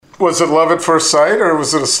Was it love at first sight, or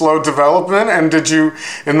was it a slow development? And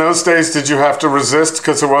in those days, did you have to resist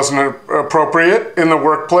because it wasn't appropriate in the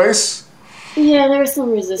workplace? Yeah, there was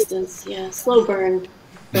some resistance. Yeah, slow burn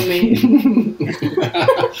for me.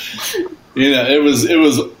 It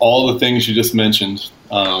was all the things you just mentioned,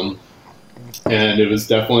 and it was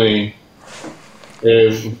definitely.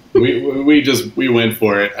 We went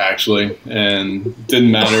for it, actually, and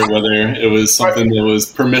didn't matter whether it was something that was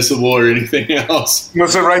permissible or anything else.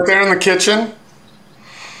 Was it right there in the kitchen?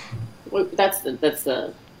 Well, that's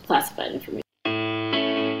the classified information.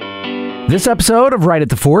 This episode of Right at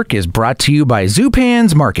the Fork is brought to you by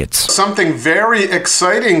Zupan's Markets. Something very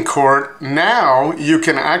exciting, Court. Now you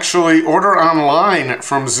can actually order online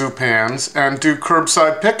from Zupan's and do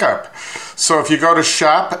curbside pickup. So if you go to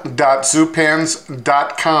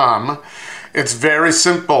shop.zupans.com, it's very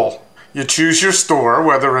simple. You choose your store,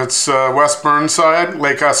 whether it's West Burnside,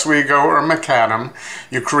 Lake Oswego, or Macadam.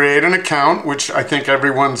 You create an account, which I think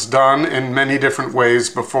everyone's done in many different ways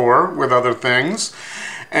before with other things.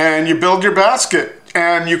 And you build your basket.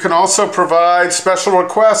 And you can also provide special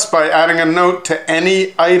requests by adding a note to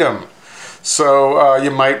any item. So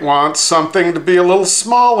you might want something to be a little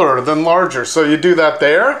smaller than larger. So you do that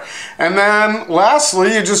there. And then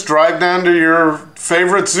lastly, you just drive down to your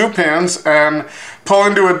favorite Zupans and pull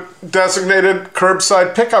into a designated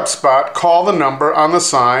curbside pickup spot, call the number on the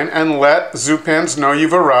sign, and let Zupans know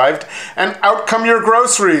you've arrived. And out come your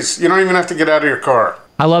groceries. You don't even have to get out of your car.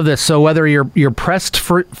 I love this. So whether you're pressed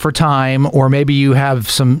for time, or maybe you have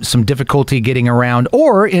some difficulty getting around,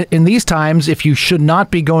 or in these times, if you should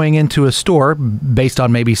not be going into a store based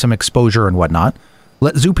on maybe some exposure and whatnot,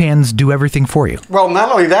 let Zupans do everything for you. Well,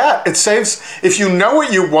 not only that, it saves, if you know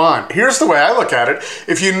what you want. Here's the way I look at it.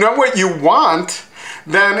 If you know what you want,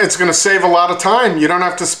 then it's going to save a lot of time. You don't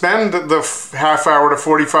have to spend the half hour to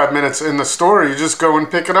 45 minutes in the store. You just go and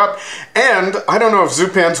pick it up. And I don't know if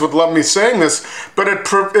Zupans would love me saying this, but it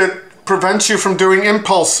prevents you from doing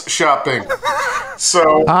impulse shopping.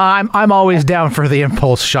 So I'm always down for the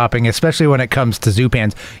impulse shopping, especially when it comes to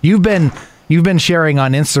Zupans. You've been sharing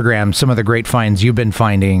on Instagram some of the great finds you've been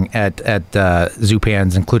finding at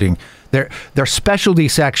Zupans, including their specialty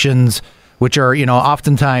sections, which are,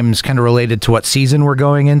 oftentimes kind of related to what season we're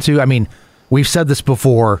going into. I mean, we've said this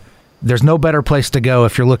before. There's no better place to go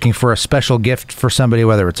if you're looking for a special gift for somebody,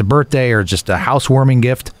 whether it's a birthday or just a housewarming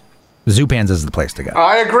gift. Zupans is the place to go.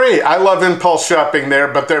 I agree. I love impulse shopping there,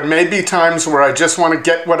 but there may be times where I just want to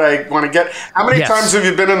get what I want to get. How many times have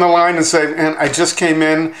you been in the line and say, man, I just came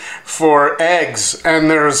in for eggs and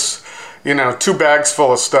there's 2 bags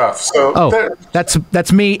full of stuff. So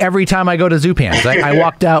that's me every time I go to Zupan's. I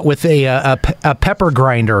walked out with a pepper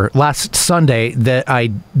grinder last Sunday that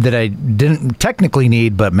I didn't technically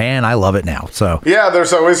need, but man, I love it now. So yeah,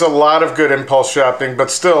 there's always a lot of good impulse shopping,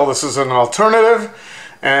 but still, this is an alternative.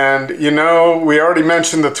 And we already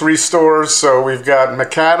mentioned the 3 stores. So we've got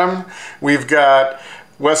Macadam, we've got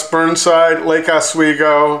West Burnside, Lake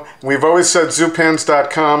Oswego. We've always said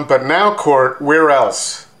Zupans.com, but now, Court, where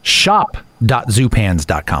else?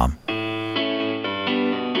 Shop.zupans.com.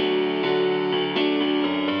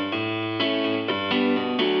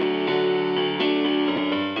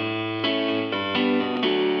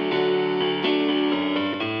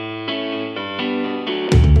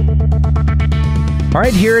 All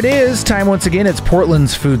right, here it is. Time once again. It's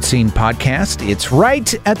Portland's Food Scene Podcast. It's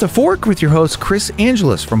Right at the Fork with your host, Chris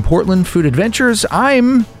Angeles from Portland Food Adventures.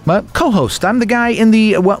 I'm a co-host. I'm the guy in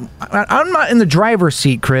the, I'm not in the driver's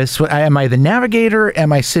seat, Chris. Am I the navigator?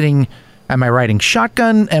 Am I riding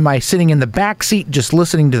shotgun? Am I sitting in the back seat just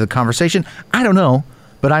listening to the conversation? I don't know.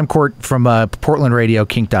 But I'm Court from Portland Radio,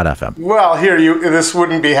 Kink.fm. Well, this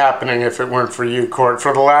wouldn't be happening if it weren't for you, Court.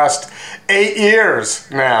 For the last 8 years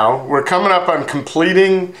now, we're coming up on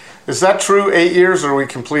completing, is that true, 8 years, or are we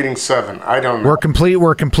completing 7? I don't know. We're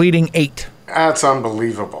completing 8. That's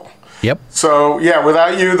unbelievable. Yep. So, yeah,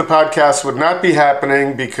 without you, the podcast would not be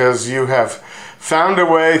happening because you have found a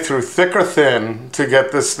way through thick or thin to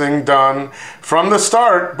get this thing done from the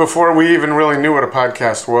start before we even really knew what a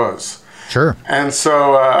podcast was. Sure. And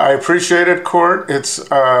so I appreciate it, Court. It's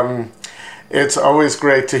always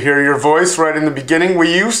great to hear your voice right in the beginning.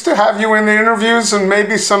 We used to have you in the interviews, and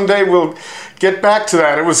maybe someday we'll get back to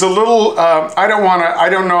that. It was a little, I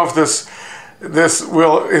don't know if this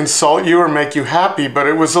will insult you or make you happy, but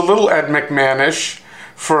it was a little Ed McMahon-ish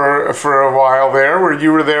for a while there, where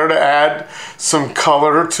you were there to add some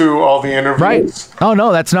color to all the interviews. Right. Oh,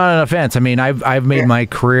 no, that's not an offense. I mean, I've made my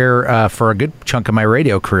career, for a good chunk of my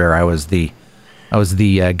radio career, I was the I was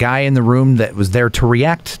the guy in the room that was there to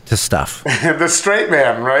react to stuff. The straight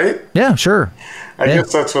man, right? Yeah, sure. I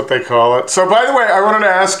guess that's what they call it. So, by the way, I wanted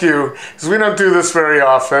to ask you, because we don't do this very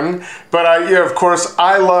often, but of course,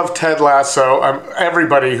 I love Ted Lasso.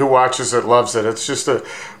 Everybody who watches it loves it. It's just a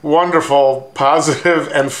wonderful, positive,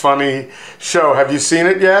 and funny show. Have you seen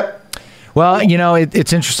it yet? Well,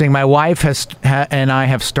 it's interesting. My wife and I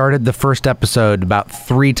have started the first episode about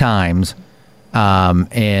 3 times.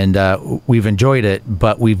 And we've enjoyed it,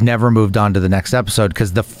 but we've never moved on to the next episode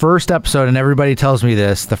because the first episode, and everybody tells me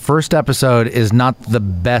this, the first episode is not the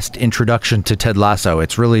best introduction to Ted Lasso.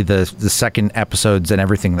 It's really the second episodes and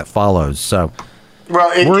everything that follows. So, well,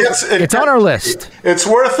 it's on our list. It's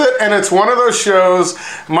worth it, and it's one of those shows,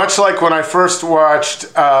 much like when I first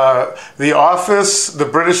watched The Office, the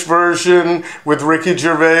British version with Ricky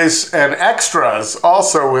Gervais, and Extras,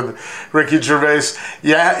 also with Ricky Gervais.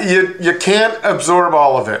 Yeah, you can't absorb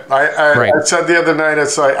all of it. I said the other night,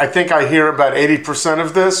 I think I hear about 80%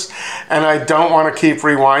 of this, and I don't want to keep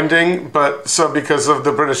rewinding, but so because of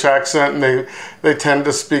the British accent, and they tend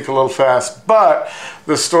to speak a little fast. But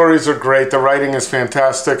the stories are great. The writing is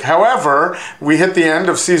fantastic. However, we hit the end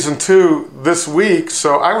of season 2 this week,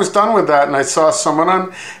 so I was done with that, and I saw someone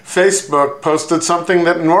on Facebook posted something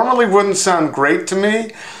that normally wouldn't sound great to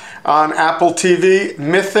me on Apple TV,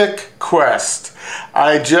 Mythic Quest.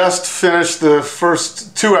 I just finished the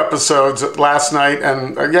first 2 episodes last night,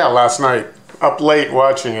 up late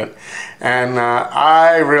watching it, and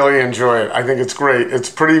I really enjoy it. I think it's great. It's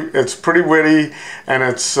pretty witty, and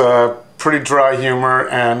it's pretty dry humor,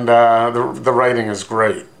 and the writing is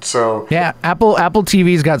great. So yeah, Apple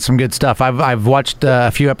TV's got some good stuff. I've watched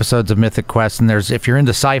a few episodes of Mythic Quest, and if you're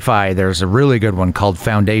into sci-fi, there's a really good one called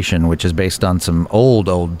Foundation, which is based on some old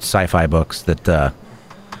sci-fi books that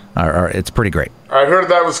it's pretty great. I heard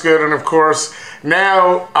that was good, and of course,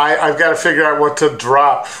 now I've got to figure out what to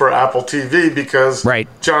drop for Apple TV because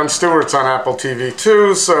Jon Stewart's on Apple TV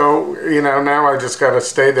too, so, now I just got to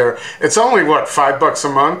stay there. It's only, $5 a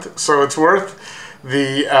month, so it's worth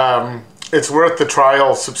the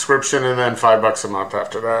trial subscription and then $5 a month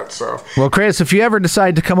after that. So, well, Chris, if you ever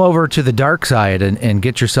decide to come over to the dark side and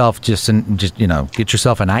get yourself get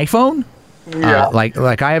yourself an iPhone, yeah, like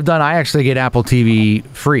I have done, I actually get Apple TV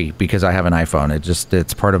free because I have an iPhone.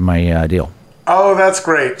 It's part of my deal. Oh, that's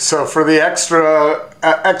great. So for the extra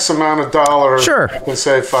X amount of dollars, sure, I can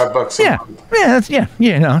save $5 a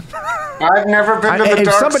month. I've never been to the dark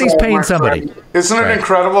side. Somebody's paying somebody. Isn't it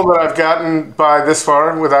incredible that I've gotten by this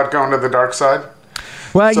far without going to the dark side?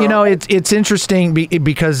 Well, it's interesting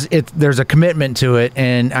because there's a commitment to it,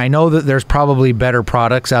 and I know that there's probably better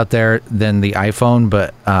products out there than the iPhone,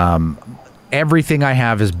 but everything I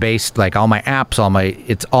have is based, like all my apps,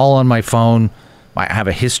 it's all on my phone. I have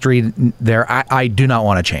a history there. I do not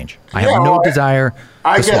want to change. I have no desire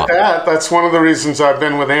to swap. That. That's one of the reasons I've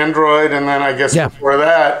been with Android, and then I guess before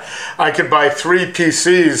that, I could buy 3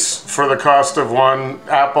 PCs for the cost of one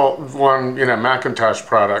Macintosh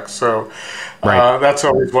product. So that's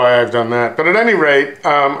always why I've done that. But at any rate,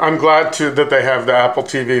 I'm glad that they have the Apple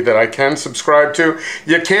TV that I can subscribe to.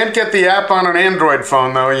 You can't get the app on an Android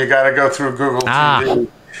phone, though. You got to go through Google TV.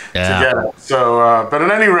 To get it. So, but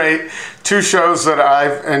at any rate, 2 shows that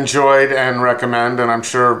I've enjoyed and recommend, and I'm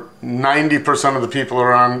sure 90% of the people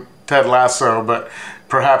are on Ted Lasso, but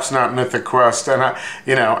perhaps not Mythic Quest. And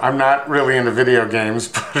I'm not really into video games,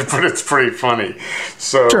 but it's pretty funny.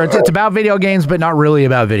 So sure, it's about video games, but not really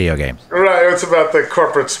about video games. Right, it's about the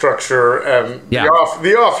corporate structure and the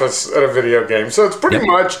office at a video game. So it's pretty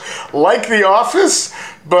much like The Office,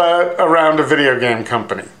 but around a video game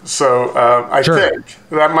company. So I think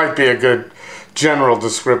that might be a good general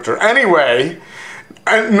descriptor. Anyway,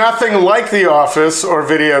 nothing like The Office or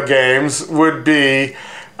video games would be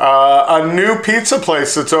a new pizza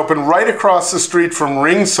place that's open right across the street from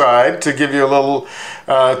RingSide, to give you a little,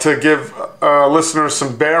 to give listeners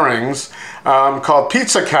some bearings, called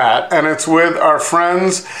Pizza Cat, and it's with our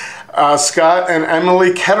friends Scott and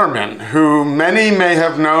Emily Ketterman, who many may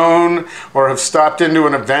have known or have stopped into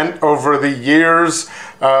an event over the years,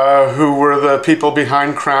 who were the people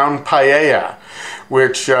behind Crown Paella,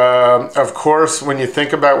 which, of course, when you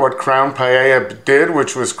think about what Crown Paella did,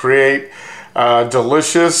 which was create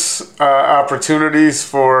delicious opportunities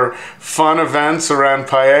for fun events around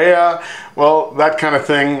paella, well, that kind of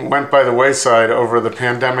thing went by the wayside over the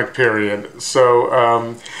pandemic period.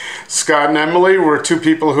 So Scott and Emily were 2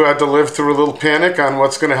 people who had to live through a little panic on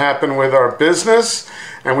what's going to happen with our business,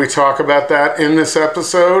 and we talk about that in this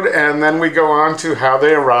episode, and then we go on to how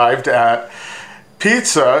they arrived at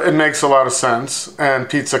pizza. It makes a lot of sense, and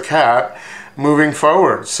Pizza Cat moving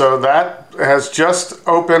forward. So that has just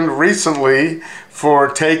opened recently for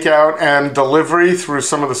takeout and delivery through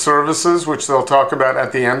some of the services, which they'll talk about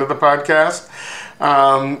at the end of the podcast.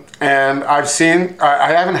 And I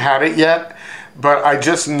haven't had it yet, but I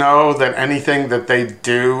just know that anything that they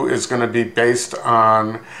do is going to be based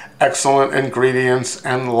on excellent ingredients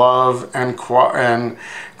and love and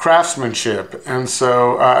craftsmanship. And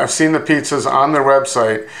so I've seen the pizzas on their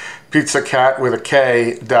website,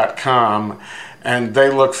 pizzacat.com, and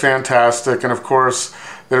they look fantastic. And of course,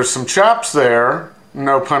 there's some chops there,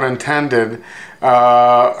 no pun intended.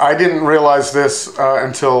 I didn't realize this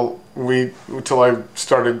until I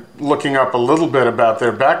started looking up a little bit about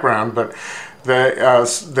their background, but they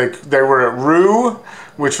were at Rue,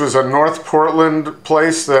 which was a North Portland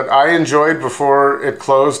place that I enjoyed before it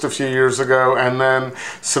closed a few years ago, and then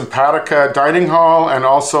Simpatica Dining Hall, and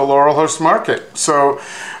also Laurelhurst Market. So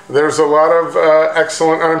there's a lot of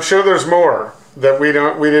excellent, and I'm sure there's more that we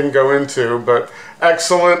didn't go into, but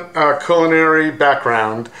excellent culinary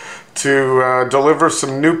background to deliver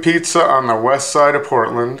some new pizza on the west side of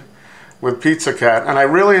Portland with Pizza Cat. And I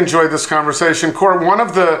really enjoyed this conversation. Court, one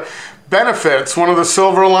of the benefits, one of the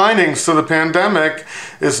silver linings to the pandemic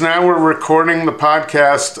is now we're recording the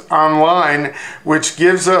podcast online, which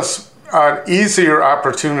gives us an easier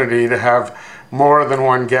opportunity to have more than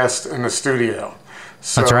one guest in the studio.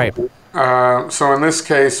 So, that's right. So in this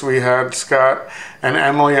case, we had Scott and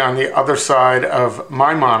Emily on the other side of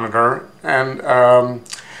my monitor, and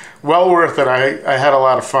well worth it. I had a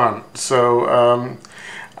lot of fun. So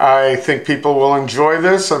I think people will enjoy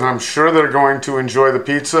this, and I'm sure they're going to enjoy the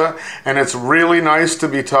pizza. And it's really nice to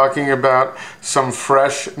be talking about some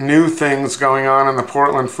fresh, new things going on in the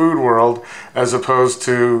Portland food world, as opposed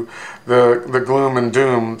to the gloom and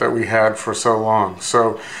doom that we had for so long.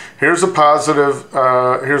 So here's a positive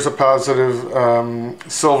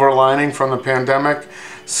silver lining from the pandemic.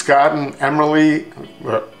 Scott and Emily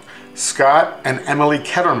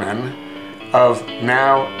Ketterman of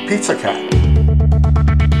now Pizza Cat.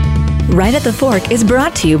 Right at the Fork is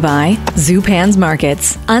brought to you by Zupan's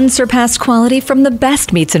Markets. Unsurpassed quality from the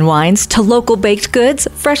best meats and wines to local baked goods,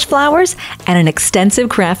 fresh flowers, and an extensive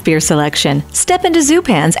craft beer selection. Step into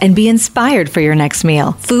Zupan's and be inspired for your next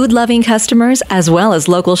meal. Food-loving customers as well as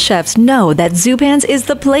local chefs know that Zupan's is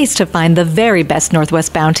the place to find the very best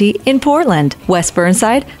Northwest bounty in Portland, West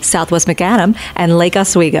Burnside, Southwest Macadam, and Lake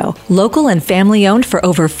Oswego. Local and family-owned for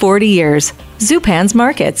over 40 years. Zupan's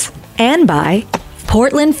Markets. And by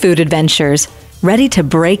Portland Food Adventures. Ready to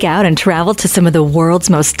break out and travel to some of the world's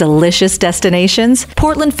most delicious destinations?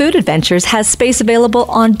 Portland Food Adventures has space available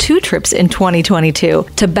on 2 trips in 2022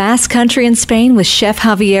 to Basque Country in Spain with Chef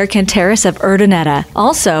Javier Canteras of Urdaneta.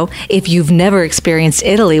 Also, if you've never experienced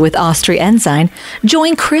Italy with Austri Ensign,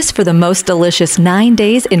 join Chris for the most delicious 9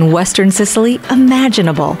 days in Western Sicily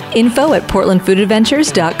imaginable. Info at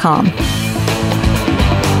portlandfoodadventures.com.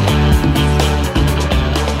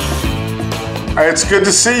 It's good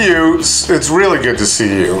to see you. It's really good to see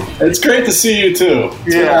you. It's great to see you too.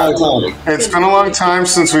 It's been a long time. It's been a long time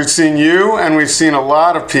since we've seen you, and we've seen a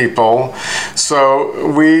lot of people. So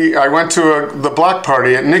I went to the block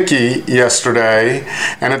party at Nikki yesterday,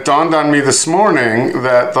 and it dawned on me this morning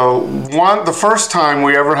that the first time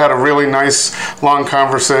we ever had a really nice long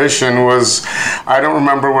conversation was, I don't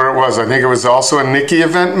remember where it was. I think it was also a Nikki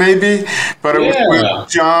event maybe, but it was with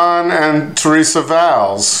John and Teresa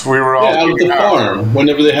Valls. We were all out at the farm,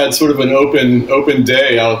 whenever they had sort of an open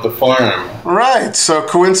day out at the farm. Right. So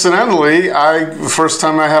coincidentally, the first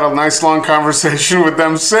time I had a nice long conversation with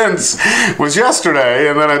them since was yesterday,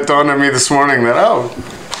 and then it dawned on me this morning that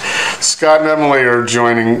Scott and Emily are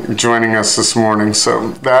joining us this morning.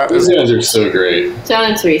 So those guys are so great.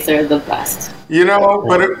 John and Teresa are the best.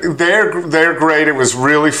 But they're great. It was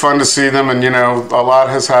really fun to see them, and a lot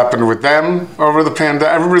has happened with them over the pandemic.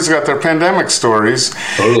 Everybody's got their pandemic stories.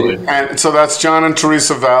 Totally. And so that's John and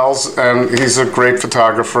Teresa Valls, and he's a great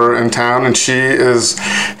photographer in town, and she has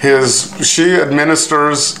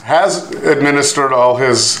administered all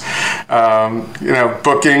his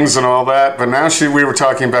bookings and all that. But now we were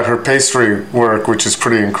talking about her pastry work, which is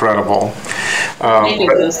pretty incredible. Making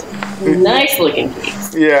those nice looking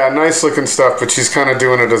cakes. Yeah, nice looking stuff, but she's kind of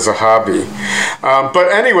doing it as a hobby.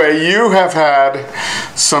 But anyway, you have had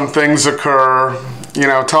some things occur.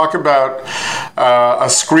 Talk about a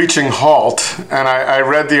screeching halt. And I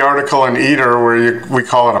read the article in Eater where we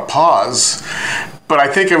call it a pause. But I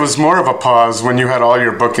think it was more of a pause when you had all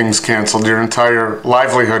your bookings canceled, your entire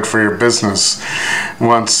livelihood for your business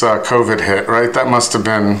once COVID hit, right? That must have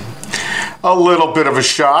been a little bit of a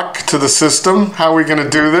shock to the system. How are we going to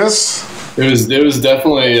do this? It was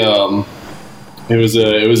definitely it was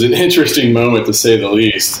an interesting moment, to say the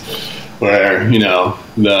least, where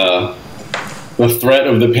the the threat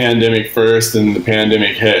of the pandemic first, and the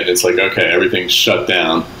pandemic hit. It's like, okay, everything's shut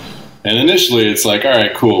down. And initially it's like, all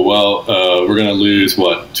right, cool. Well, we're going to lose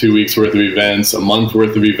 2 weeks worth of events, a month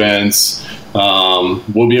worth of events.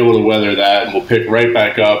 We'll be able to weather that, and we'll pick right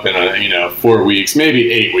back up in 4 weeks,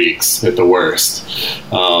 maybe 8 weeks at the worst.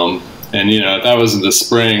 And that was in the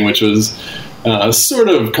spring, which was sort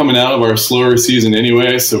of coming out of our slower season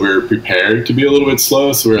anyway. So we were prepared to be a little bit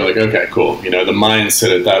slow. So we were like, okay, cool. The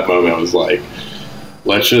mindset at that moment was like,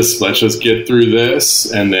 let's just get through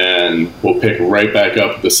this, and then we'll pick right back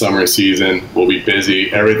up the summer season. We'll be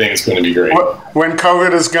busy. Everything's going to be great. When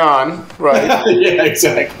COVID is gone, right? Yeah,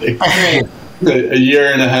 exactly. A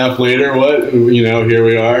year and a half later, here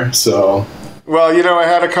we are. So. Well, I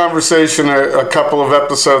had a conversation a couple of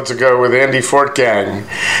episodes ago with Andy Fortgang,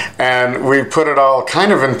 and we put it all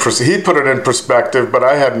kind of he put it in perspective, but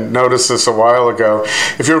I hadn't noticed this a while ago.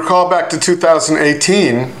 If you recall back to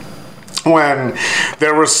 2018, when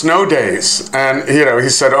there were snow days, and he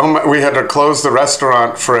said, we had to close the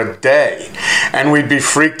restaurant for a day, and we'd be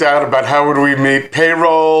freaked out about how would we meet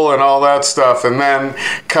payroll and all that stuff. And then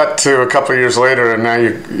cut to a couple of years later, and now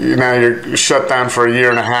you're shut down for a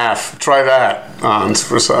year and a half. Try that on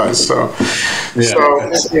for size. So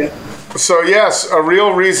yes, a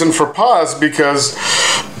real reason for pause, because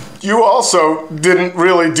you also didn't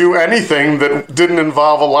really do anything that didn't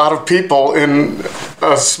involve a lot of people in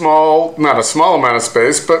not a small amount of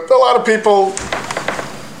space, but a lot of people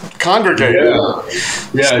congregated.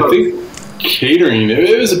 Yeah, so, I think catering,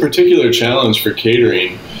 it was a particular challenge for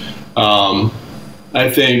catering.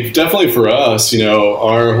 I think definitely for us,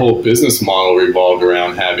 our whole business model revolved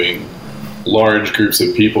around having large groups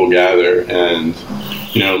of people gather, and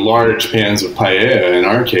large pans of paella in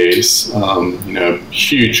our case,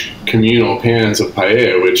 huge communal pans of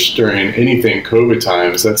paella, which during anything COVID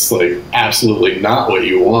times, that's like absolutely not what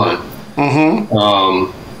you want. Mm-hmm.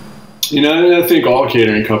 And I think all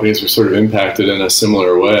catering companies were sort of impacted in a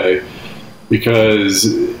similar way, because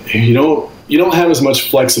you don't have as much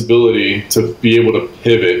flexibility to be able to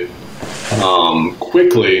pivot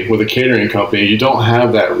quickly with a catering company. You don't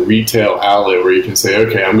have that retail outlet where you can say,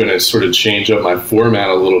 okay, I'm going to sort of change up my format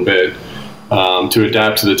a little bit to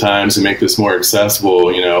adapt to the times and make this more accessible.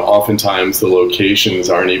 Oftentimes the locations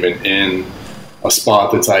aren't even in a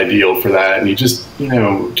spot that's ideal for that. And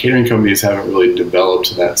catering companies haven't really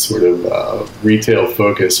developed that sort of retail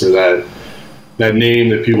focus, or that name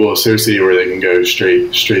that people associate, where they can go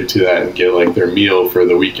straight to that and get like their meal for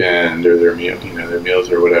the weekend, or their meals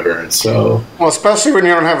or whatever. And so, well, especially when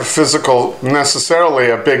you don't have necessarily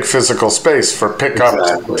a big physical space for pickup,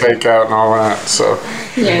 takeout, and all that. So,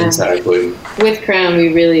 yeah, exactly. With Crown, we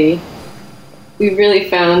really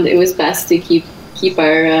found it was best to keep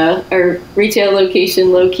our retail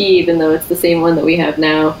location low key, even though it's the same one that we have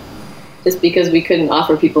now. Just because we couldn't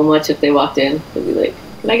offer people much if they walked in, they'd be like,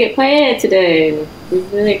 "Can I get paella today?" And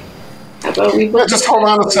we'd be like, "How about we book?" Just hold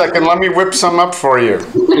on a second. Let me whip some up for you.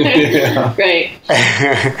 Right.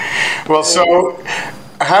 Well, so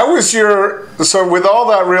how was so with all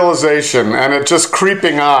that realization and it just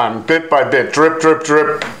creeping on bit by bit, drip, drip,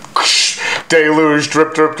 drip, deluge,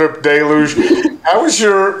 drip, drip, drip, deluge. How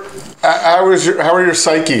were your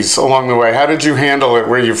psyches along the way? How did you handle it?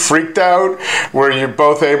 Were you freaked out? Were you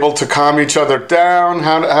both able to calm each other down?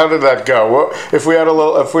 How did that go? If we had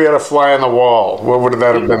a fly on the wall, what would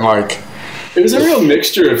that have been like? It was a real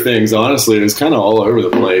mixture of things, honestly. It was kind of all over the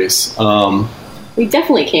place. We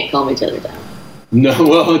definitely can't calm each other down. No,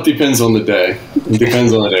 well, it depends on the day.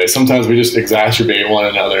 Sometimes we just exacerbate one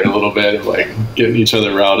another a little bit, like getting each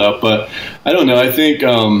other riled up. But I don't know. I think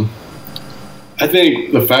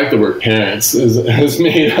the fact that we're parents has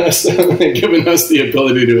made us, given us the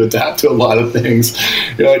ability to adapt to a lot of things.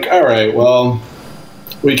 You're like, all right, well,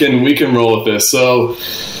 we can roll with this. So,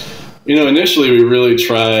 initially we really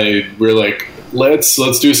tried. We're like, let's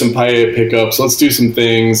do some paella pickups. Let's do some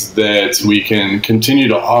things that we can continue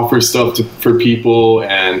to offer stuff for people,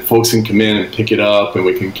 and folks can come in and pick it up, and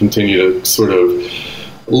we can continue to sort of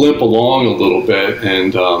limp along a little bit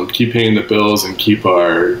and keep paying the bills and keep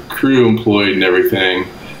our crew employed and everything.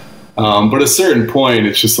 But at a certain point,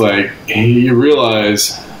 it's just like you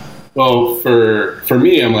realize, well, for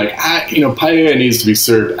me, I'm like, paella needs to be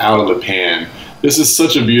served out of the pan. This is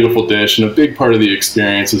such a beautiful dish, and a big part of the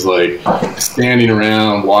experience is like standing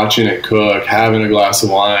around, watching it cook, having a glass of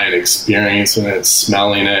wine, experiencing it,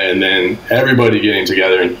 smelling it, and then everybody getting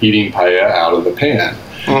together and eating paella out of the pan.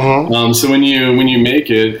 Mm-hmm. So when you make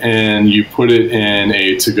it and you put it in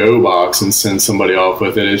a to-go box and send somebody off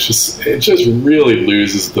with it, it just really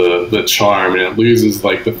loses the charm, and it loses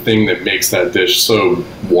like the thing that makes that dish so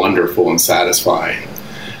wonderful and satisfying.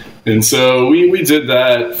 And so we did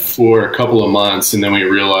that for a couple of months, and then we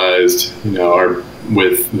realized,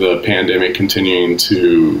 with the pandemic continuing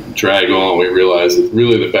to drag on, we realized that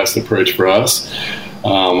really the best approach for us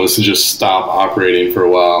was to just stop operating for a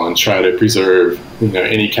while and try to preserve,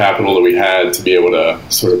 any capital that we had to be able to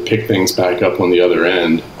sort of pick things back up on the other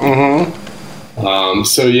end. Mm-hmm.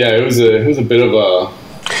 So yeah, it was a bit of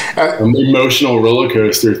an emotional roller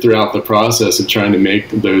coaster throughout the process of trying to make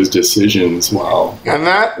those decisions. Wow. And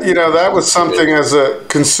that was something as a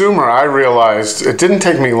consumer I realized. It didn't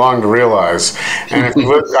take me long to realize. And if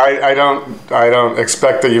I don't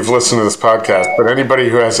expect that you've listened to this podcast, but anybody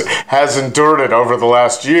who has endured it over the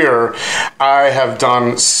last year, I have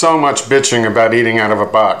done so much bitching about eating out of a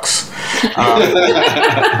box.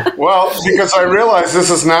 Well, because I realized this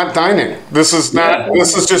is not dining. This is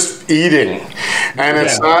just eating. And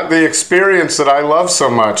it's not the experience that I love so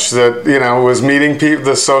much that, was meeting people,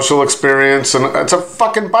 the social experience, and it's a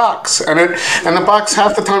fucking box. And the box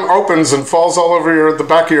half the time opens and falls all over the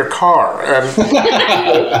back of your car. And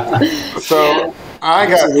so I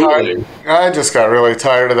just got really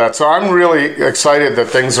tired of that. So I'm really excited that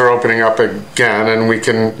things are opening up again, and we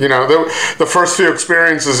can, the first few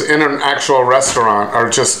experiences in an actual restaurant are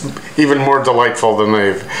just even more delightful than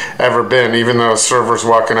they've ever been, even though a server's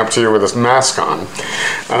walking up to you with his mask on.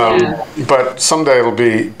 But someday it'll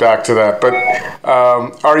be back to that. But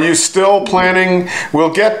are you still planning,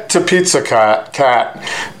 we'll get to Pizza Cat,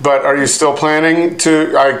 but are you still planning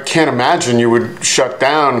to, I can't imagine you would shut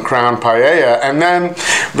down Crown Paella. And then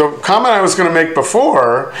the comment I was going to make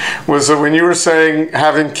before was that when you were saying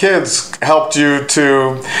having kids helped you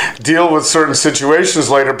to deal with certain situations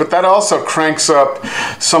later, but that also cranks up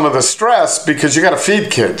some of the stress because you got to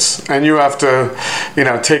feed kids and you have to,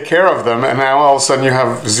 take care of them. And now all of a sudden you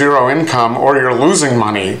have zero income or you're losing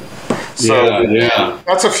money. So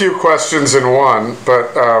that's a few questions in one.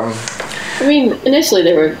 But initially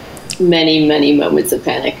there were many, many moments of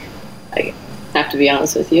panic. I have to be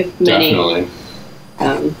honest with you. Many. Definitely.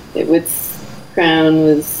 Crown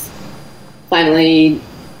was finally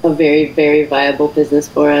a very, very viable business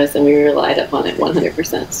for us, and we relied upon it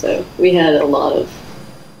 100%. So we had a lot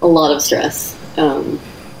of stress and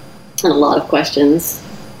a lot of questions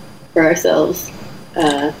for ourselves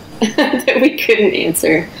that we couldn't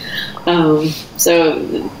answer.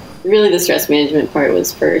 So really, the stress management part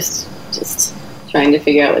was first, just trying to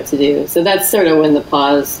figure out what to do. So that's sort of when the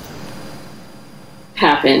pause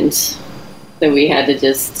happened. That we had to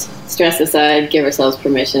just stress aside, give ourselves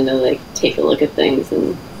permission to take a look at things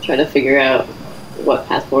and try to figure out what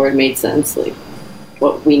path forward made sense,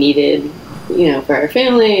 what we needed, for our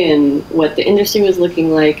family and what the industry was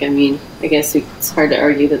looking like. I guess it's hard to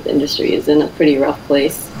argue that the industry is in a pretty rough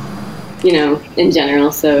place, in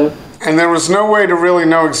general. So. And there was no way to really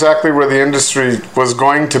know exactly where the industry was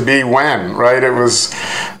going to be when, right? It was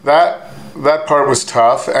that part was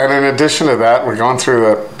tough. And in addition to that, we're going through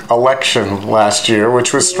the election last year,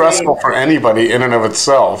 which was stressful for anybody in and of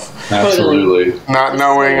itself. Absolutely. Not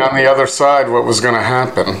knowing on the other side what was going to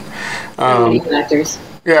happen. Factors.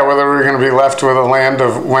 Yeah, whether we were going to be left with a land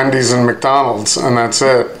of Wendy's and McDonald's, and that's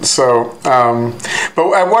it. So,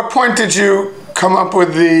 but at what point did you come up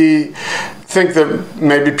with think that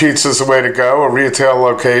maybe pizza's the way to go, a retail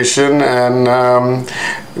location, and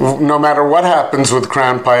no matter what happens with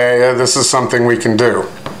Crown Paella, this is something we can do?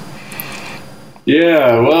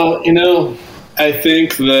 Yeah, well, I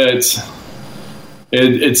think that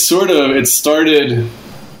it started.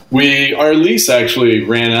 Our lease actually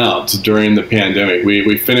ran out during the pandemic.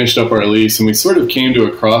 We finished up our lease, and we sort of came to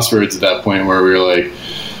a crossroads at that point where we were like,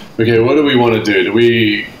 okay, what do we want to do?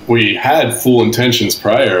 We had full intentions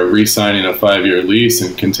prior of re-signing a 5-year lease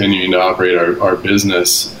and continuing to operate our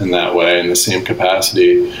business in that way in the same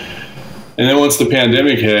capacity. And then once the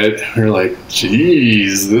pandemic hit, we were like,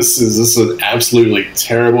 geez, this is an absolutely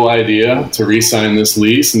terrible idea to re-sign this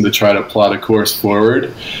lease and to try to plot a course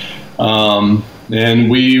forward. And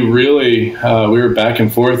we really, we were back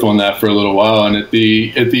and forth on that for a little while. And at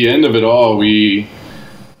the end of it all, we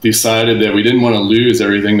decided that we didn't want to lose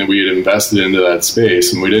everything that we had invested into that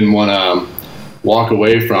space. And we didn't want to walk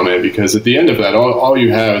away from it, because at the end of that, all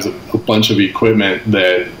you have is a bunch of equipment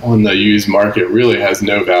that on the used market really has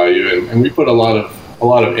no value. And we put a lot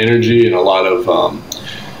of energy and a lot of,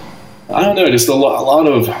 just a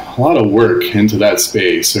lot of work into that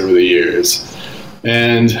space over the years.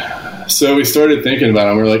 And so we started thinking about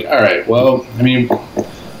it, and we're like, all right, well,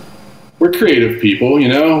 we're creative people,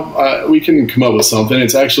 we can come up with something.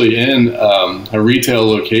 It's actually in a retail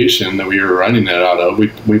location that we were running that out of.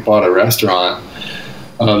 We bought a restaurant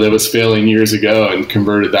that was failing years ago, and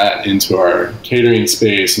converted that into our catering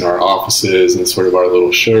space and our offices and sort of our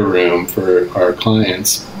little showroom for our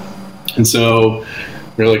clients. And so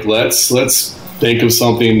we're like, let's think of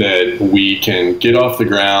something that we can get off the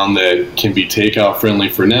ground that can be takeout friendly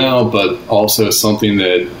for now, but also something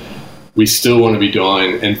that we still want to be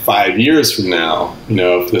doing in 5 years from now,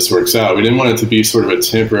 if this works out. We didn't want it to be sort of a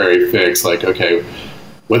temporary fix, like, okay,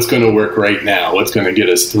 what's going to work right now? What's going to get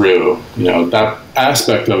us through? That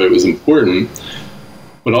aspect of it was important.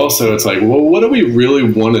 But also it's like, well, what do we really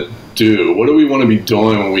want to do? What do we want to be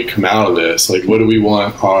doing when we come out of this? Like, what do we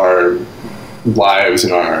want our lives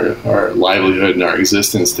and our livelihood and our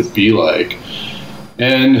existence to be like?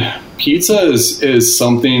 And pizza is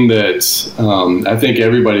something that I think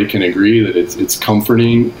everybody can agree that it's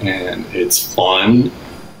comforting and it's fun,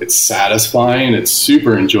 it's satisfying, it's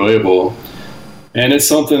super enjoyable. And it's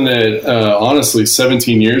something that, honestly,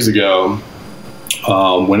 17 years ago,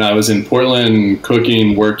 when I was in Portland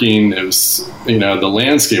cooking, working, it was, the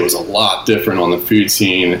landscape was a lot different on the food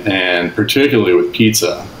scene, and particularly with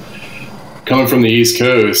pizza. Coming from the East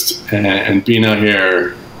Coast and being out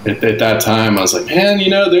here at that time, I was like, man,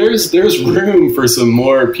 there's room for some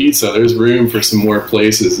more pizza. There's room for some more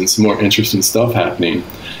places and some more interesting stuff happening.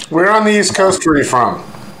 Where on the East Coast are you from?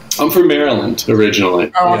 I'm from Maryland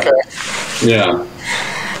originally. Oh, okay. Yeah.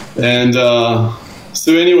 And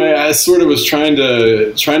so anyway, I sort of was trying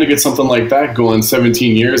to get something like that going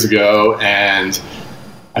 17 years ago, and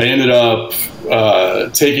I ended up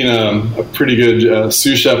taking a pretty good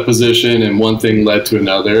sous chef position, and one thing led to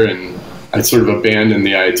another, and I sort of abandoned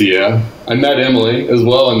the idea. I met Emily as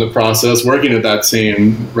well in the process, working at that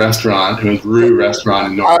same restaurant. It was Rue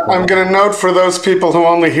Restaurant in North I'm going to note for those people who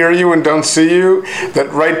only hear you and don't see you that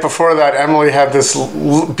right before that, Emily had this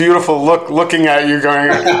beautiful look looking at you going,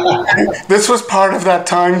 this was part of that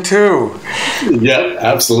time too. Yep,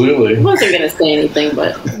 absolutely. I wasn't going to say anything,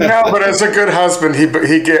 but... No, but as a good husband, he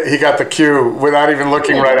got the cue without even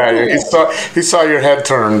looking right at you. He saw your head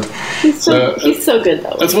turned. He's so good,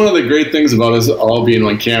 though. That's one of the great things about us all being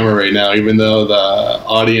on camera right now, even though the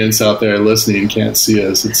audience out there listening can't see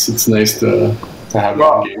us. It's nice to have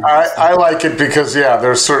well, that. I like it because,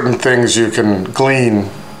 there's certain things you can glean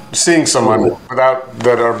seeing someone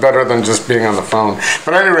that are better than just being on the phone.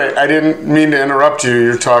 But at any rate, I didn't mean to interrupt you.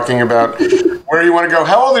 You're talking about where you want to go.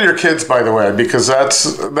 How old are your kids, by the way? Because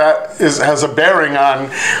that has a bearing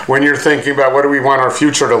on when you're thinking about what do we want our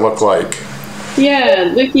future to look like.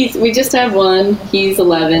 Yeah, we just have one. He's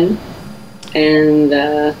 11,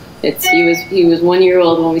 and he was 1 year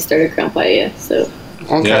old when we started Crown Paella. So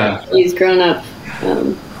he's grown up.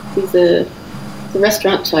 He's a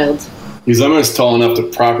restaurant child. He's almost tall enough to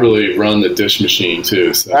properly run the dish machine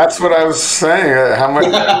too. So. That's what I was saying. How much?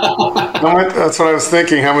 That's what I was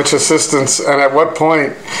thinking. How much assistance and at what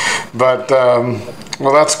point? But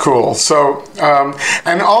well, that's cool. So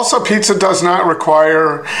and also, pizza does not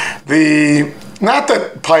require not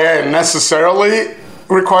that paella necessarily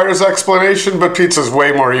requires explanation, but pizza is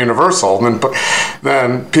way more universal than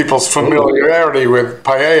people's familiarity with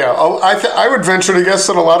paella. I would venture to guess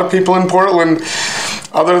that a lot of people in Portland,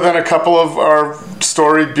 other than a couple of our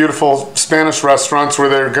storied, beautiful Spanish restaurants where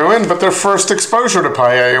they go in, but their first exposure to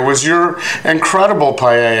paella was your incredible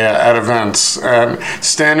paella at events and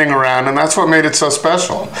standing around, and that's what made it so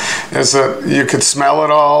special, is that you could smell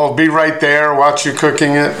it all, be right there, watch you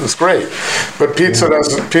cooking it. It's great. But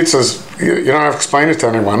pizza's, you don't have to explain it to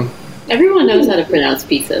anyone. People knows how to pronounce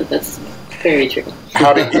pizza. That's very true.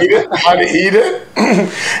 How to eat it,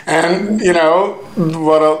 and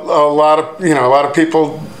what a lot of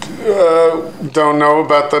people don't know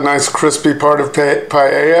about the nice crispy part of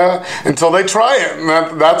paella until they try it,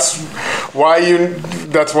 and that's why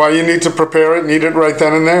you need to prepare it and eat it right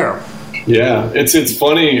then and there. Yeah, it's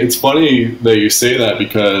funny. It's funny that you say that,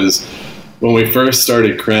 because when we first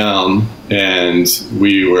started Crown and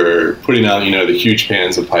we were putting out, the huge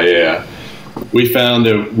pans of paella, we found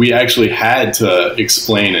that we actually had to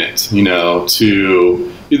explain it,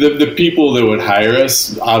 to the people that would hire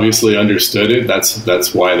us. Obviously understood it.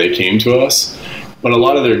 That's why they came to us. But a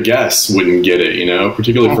lot of their guests wouldn't get it,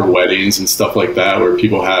 particularly for weddings and stuff like that, where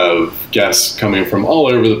people have guests coming from all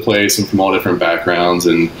over the place and from all different backgrounds.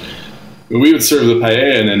 And we would serve the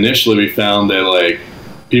paella, and initially we found that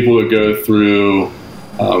people would go through,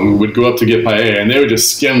 would go up to get paella, and they would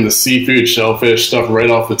just skim the seafood, shellfish stuff right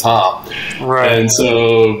off the top. Right. And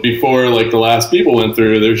so before the last people went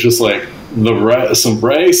through, there's just some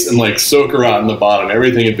rice and sauerkraut in the bottom.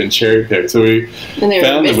 Everything had been cherry picked. So we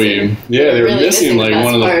found that they were missing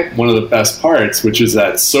one of the best parts, which is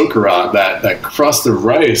that sauerkraut, that crust of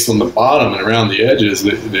rice on the bottom and around the edges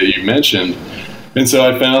that you mentioned. And so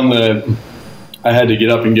I found that I had to get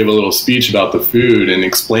up and give a little speech about the food and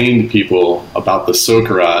explain to people about the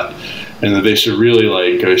sokarat, and that they should really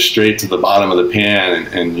like go straight to the bottom of the pan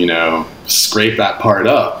and you know, scrape that part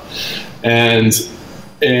up. And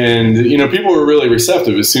you know, people were really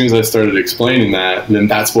receptive. As soon as I started explaining that, then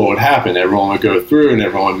that's what would happen. Everyone would go through and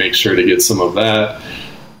everyone would make sure to get some of that.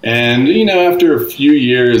 And, you know, after a few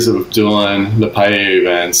years of doing the paella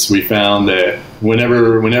events, we found that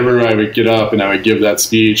whenever I would get up and I would give that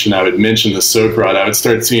speech and I would mention the sokarat, I would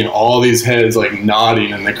start seeing all these heads like nodding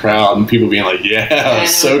in the crowd and people being like, yeah,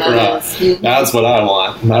 sokarat, that's what I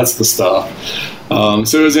want. That's the stuff.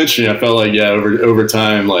 So it was interesting. I felt like, yeah, over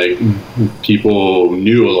time, like people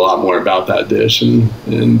knew a lot more about that dish and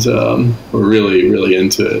were really, really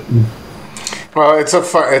into it. Well, it's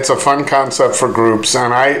a fun concept for groups,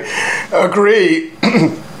 and I agree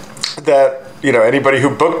that, you know, anybody who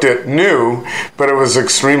booked it knew, but it was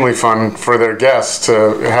extremely fun for their guests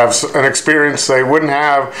to have an experience they wouldn't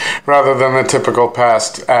have, rather than the typical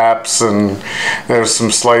past apps. And there's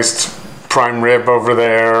some sliced prime rib over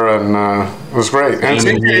there, and it was great. And it's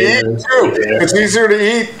easy to eat too. It's easier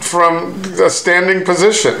to eat from a standing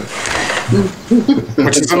position,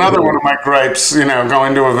 which is another one of my gripes. You know,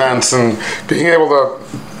 going to events and being able to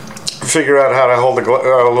figure out how to hold a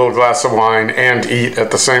little glass of wine and eat at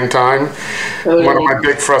the same time. Totally. One of my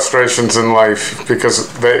big frustrations in life, because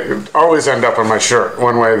they always end up on my shirt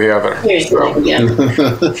one way or the other. So. Yeah.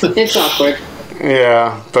 It's awkward.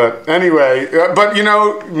 Yeah, but anyway, but you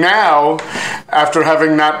know, now, after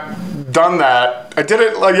having not done that, I did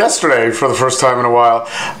it like yesterday for the first time in a while.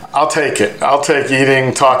 I'll take it. I'll take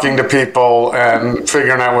eating, talking to people, and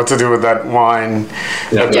figuring out what to do with that wine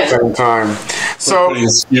at the same time. So putting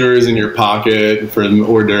skewers in your pocket for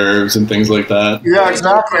hors d'oeuvres and things like that. Yeah,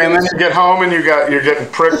 exactly. And then you get home and you're getting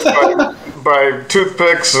pricked by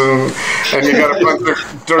toothpicks and you got a bunch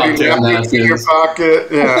of dirty napkins in your pocket.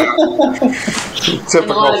 Yeah. Typical.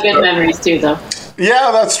 And a lot of good memories too, though.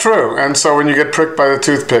 Yeah, that's true. And so when you get pricked by the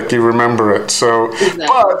toothpick, you remember it. So, exactly.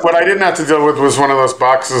 But what I didn't have to deal with was one of those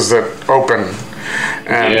boxes that open.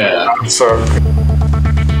 And so.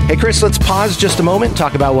 Hey, Chris, let's pause just a moment and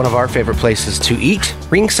talk about one of our favorite places to eat,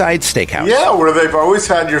 RingSide Steakhouse. Yeah, where they've always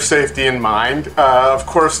had your safety in mind. Of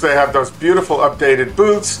course, they have those beautiful updated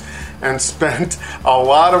booths and spent a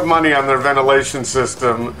lot of money on their ventilation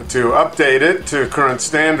system to update it to current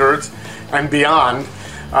standards and beyond.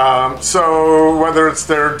 So whether it's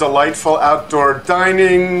their delightful outdoor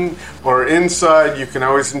dining or inside, you can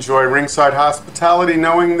always enjoy RingSide hospitality,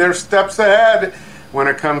 knowing they're steps ahead when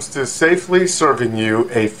it comes to safely serving you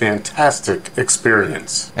a fantastic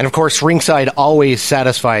experience. And of course, RingSide always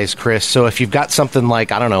satisfies, Chris. So if you've got something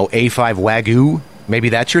like, I don't know, A5 Wagyu, maybe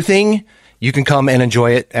that's your thing, you can come and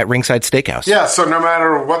enjoy it at RingSide Steakhouse. Yeah, so no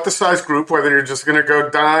matter what the size group, whether you're just going to go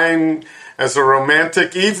dine as a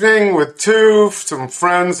romantic evening with 2, some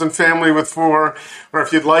friends and family with 4, or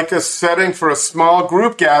if you'd like a setting for a small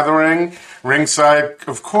group gathering, RingSide,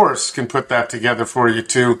 of course, can put that together for you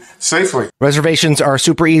too, safely. Reservations are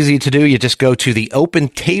super easy to do. You just go to the Open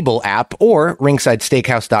Table app or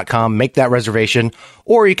ringsidesteakhouse.com, make that reservation,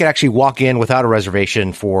 or you can actually walk in without a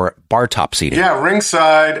reservation for bar top seating. Yeah,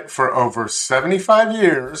 RingSide for over 75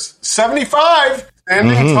 years, 75,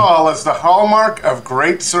 standing tall as the hallmark of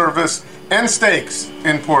great service and steaks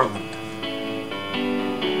in Portland.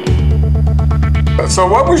 So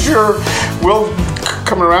what was we'll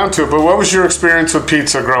come around to it, but what was your experience with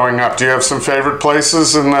pizza growing up? Do you have some favorite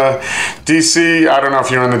places in the D.C.? I don't know if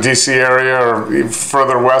you're in the D.C. area or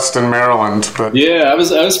further west in Maryland. But yeah, I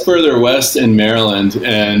was further west in Maryland,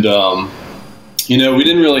 and you know, we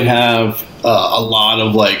didn't really have a lot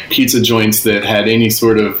of like pizza joints that had any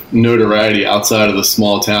sort of notoriety outside of the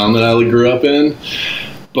small town that I grew up in.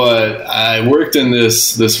 But I worked in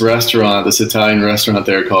this restaurant, this Italian restaurant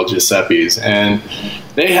there called Giuseppe's, and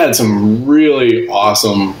they had some really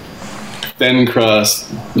awesome thin crust,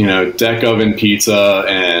 you know, deck oven pizza,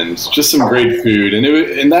 and just some great food.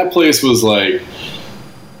 And that place was like,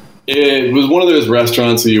 it was one of those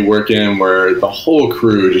restaurants that you work in where the whole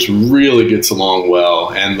crew just really gets along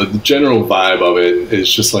well, and the general vibe of it is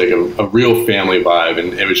just like a real family vibe.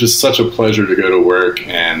 And it was just such a pleasure to go to work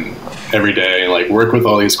and every day and like work with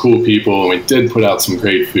all these cool people. And we did put out some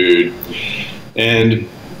great food. And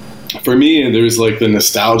for me, there's like the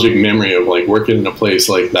nostalgic memory of like working in a place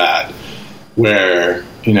like that, where,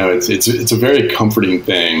 you know, it's a very comforting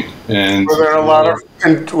thing. And were there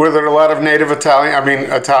a lot of native Italian? I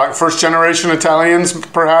mean, first generation Italians,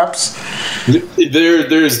 perhaps.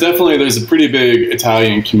 There's a pretty big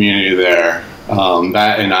Italian community there.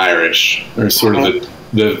 That and Irish are sort of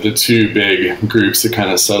the two big groups that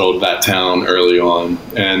kind of settled that town early on.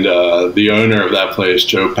 And the owner of that place,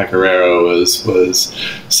 Joe Pecoraro, was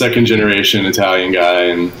second generation Italian guy,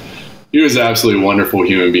 and he was an absolutely wonderful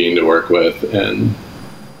human being to work with. And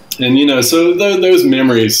so those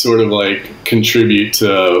memories sort of like contribute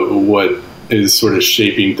to what is sort of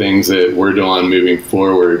shaping things that we're doing moving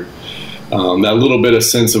forward. That little bit of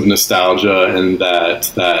sense of nostalgia and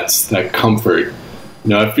that comfort.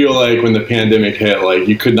 I feel like when the pandemic hit, like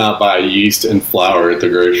you could not buy yeast and flour at the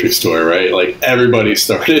grocery store, right? Like everybody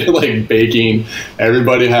started like baking.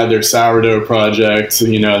 Everybody had their sourdough projects.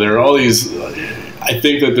 There are all these. I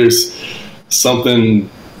think that there's something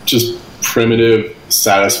just primitive,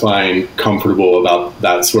 satisfying, comfortable about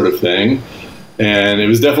that sort of thing, and it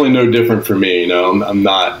was definitely no different for me. I'm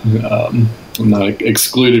not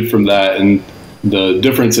excluded from that, and the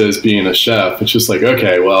difference is being a chef. It's just like,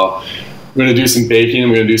 okay, well, I'm going to do some baking,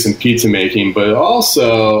 I'm going to do some pizza making, but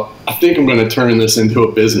also I think I'm going to turn this into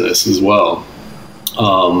a business as well.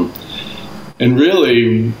 And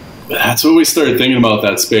really, that's what we started thinking about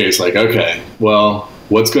that space. Like, okay, well,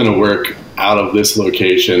 what's going to work out of this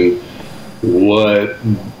location? What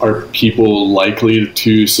are people likely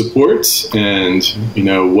to support? And,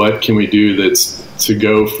 what can we do that's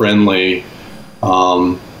to-go friendly?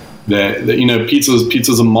 That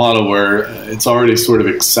pizza's a model where it's already sort of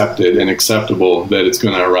accepted and acceptable that it's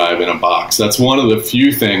going to arrive in a box. That's one of the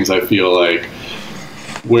few things I feel like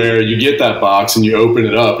where you get that box and you open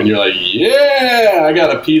it up and you're like, yeah, I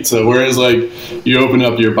got a pizza. Whereas like you open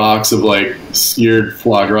up your box of like seared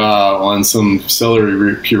foie gras on some celery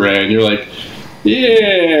root puree and you're like,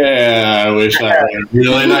 yeah, I wish I had a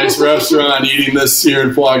really nice restaurant eating this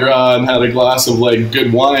seared foie gras and had a glass of like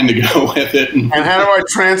good wine to go with it. And how do I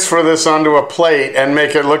transfer this onto a plate and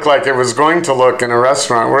make it look like it was going to look in a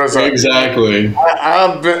restaurant? Whereas exactly,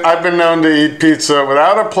 I've been known to eat pizza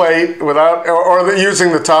without a plate, or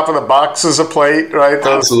using the top of the box as a plate, right?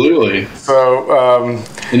 Absolutely. So,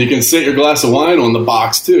 and you can sit your glass of wine on the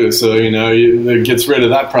box too, so it gets rid of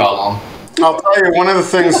that problem. I'll tell you, one of the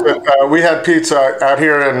things that we had pizza out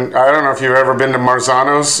here, and I don't know if you've ever been to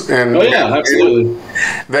Marzano's. Oh, yeah, absolutely.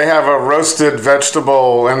 They have a roasted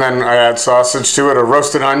vegetable, and then I add sausage to it, a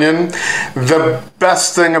roasted onion. The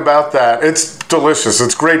best thing about that, it's delicious.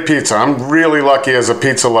 It's great pizza. I'm really lucky as a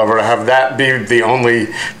pizza lover to have that be the only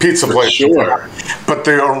pizza place. Sure. But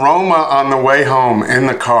the aroma on the way home in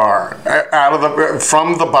the car,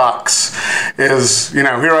 from the box, is, here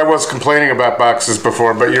I was complaining about boxes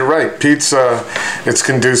before, but you're right. Pizza, it's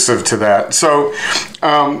conducive to that. So,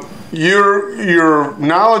 your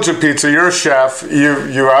knowledge of pizza, you're a chef,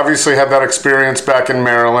 you obviously had that experience back in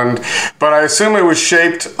Maryland, but I assume it was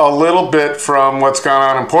shaped a little bit from what's gone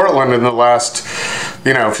on in Portland in the last,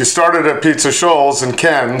 if you started at Pizza Shoals and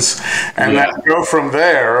Ken's and then go from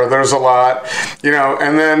there's a lot,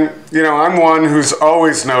 and then, I'm one who's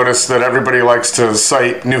always noticed that everybody likes to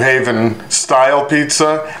cite New Haven style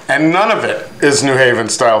pizza, and none of it is New Haven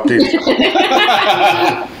style pizza.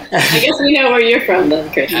 I guess we know where you're from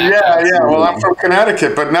then, Chris. Yeah. Well, I'm from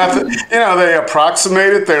Connecticut, but nothing. They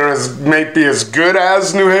approximate it. They're maybe as good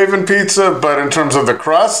as New Haven pizza, but in terms of the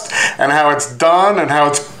crust and how it's done and how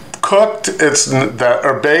it's cooked,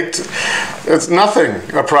 or baked, it's nothing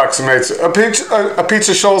approximates. A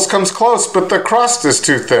Pizza Shoals comes close, but the crust is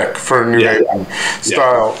too thick for New Haven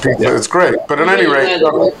style pizza. Yeah. It's great, but at any rate,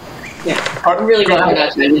 I'm really glad we're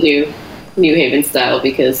not trying to do New Haven style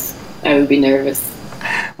because I would be nervous.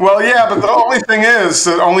 Well, yeah, but the only thing is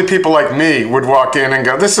that only people like me would walk in and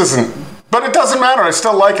go, this isn't... But it doesn't matter. I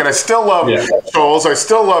still like it. I still love Shoals. I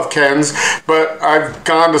still love Ken's. But I've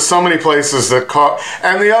gone to so many places that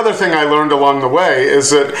And the other thing I learned along the way is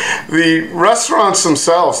that the restaurants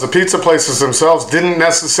themselves, the pizza places themselves, didn't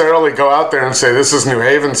necessarily go out there and say, this is New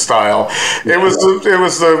Haven style. It was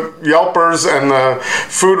the Yelpers and the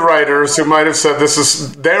food writers who might have said this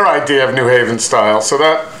is their idea of New Haven style. So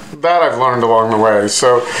that I've learned along the way.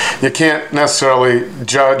 So you can't necessarily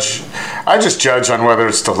judge. I just judge on whether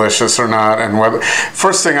it's delicious or not, and whether.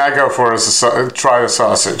 First thing I go for is try the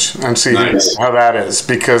sausage and see how that is,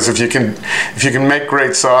 because if you can make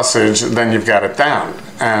great sausage, then you've got it down.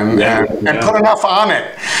 And put enough on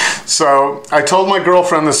it. So I told my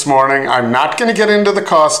girlfriend this morning, I'm not going to get into the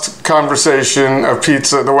cost conversation of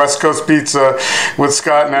pizza, the West Coast pizza with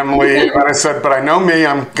Scott and Emily. And I said, but I know me,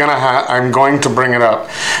 I'm going to bring it up.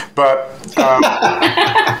 But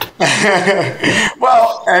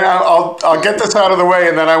well, and I'll get this out of the way,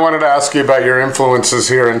 and then I wanted to ask you about your influences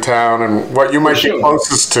here in town and what you might be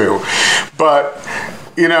closest to. But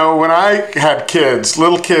when I had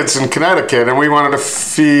little kids in Connecticut, and we wanted to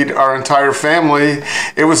feed our entire family,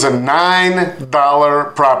 it was a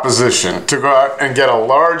 $9 proposition to go out and get a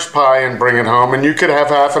large pie and bring it home, and you could have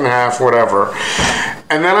half and half, whatever.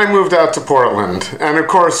 And then I moved out to Portland, and of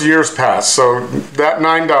course years passed, so that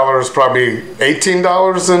 $9 is probably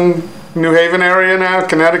 $18 in New Haven area now,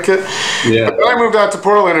 Connecticut. Yeah. But then I moved out to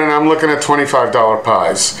Portland, and I'm looking at $25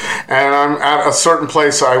 pies. And I'm at a certain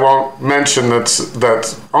place I won't mention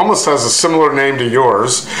that almost has a similar name to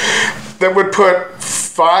yours, that would put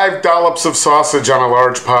 5 dollops of sausage on a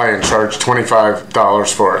large pie and charge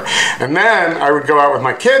 $25 for it. And then I would go out with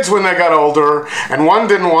my kids when they got older, and one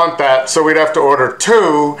didn't want that, so we'd have to order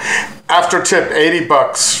 2. After tip,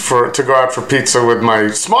 $80 to go out for pizza with my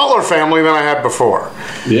smaller family than I had before.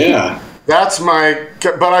 Yeah. But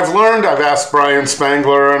I've asked Brian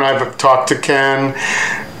Spangler, and I've talked to Ken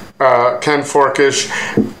Forkish.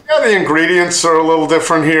 Yeah, the ingredients are a little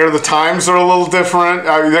different here. The times are a little different.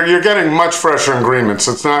 You're getting much fresher ingredients.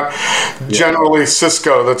 It's not generally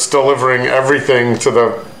Cisco that's delivering everything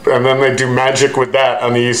and then they do magic with that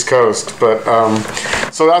on the East Coast. But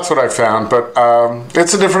so that's what I found. But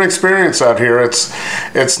it's a different experience out here.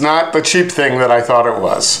 It's not the cheap thing that I thought it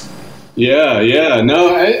was. Yeah. No,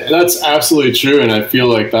 that's absolutely true. And I feel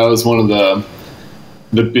like that was one of the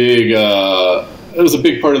big. It was a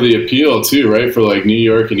big part of the appeal too, right? For like New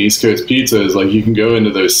York and East Coast pizza is like you can go into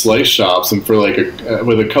those slice shops, and for like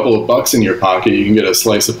with a couple of bucks in your pocket, you can get a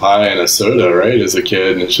slice of pie and a soda, right? As a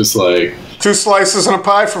kid, and it's just like 2 slices and a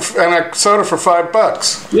pie and a soda for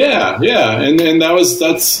 $5. Yeah,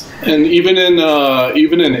 and even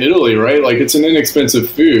in Italy, right? Like it's an inexpensive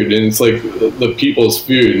food, and it's like the people's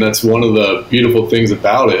food, and that's one of the beautiful things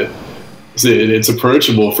about it. It's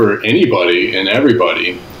approachable for anybody and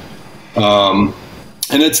everybody.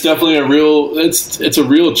 And it's definitely it's a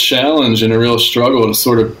real challenge and a real struggle to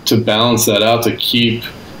sort of to balance that out, to keep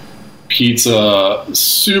pizza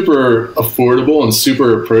super affordable and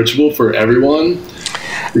super approachable for everyone,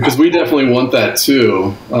 because we definitely want that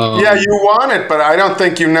too. Yeah, you want it, but I don't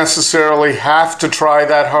think you necessarily have to try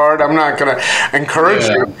that hard. I'm not going to encourage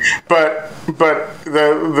you, but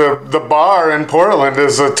the bar in Portland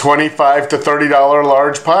is a $25 to $30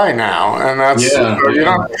 large pie now, and that's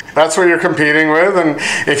that's what you're competing with. And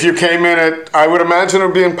if you came in I would imagine it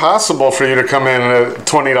would be impossible for you to come in at a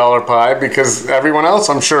 $20 pie, because everyone else,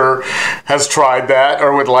 I'm sure, has tried that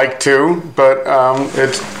or would like to, but I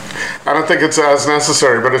don't think it's as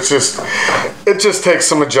necessary, but it just takes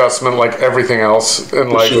some adjustment, like everything else in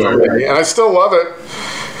life. Sure. And I still love it.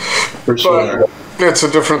 For sure. It's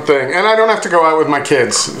a different thing, and I don't have to go out with my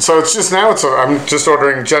kids. So it's just I'm just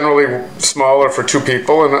ordering generally smaller for 2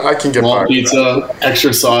 people, and I can get small pizza,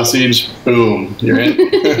 extra sausage, boom, you're in.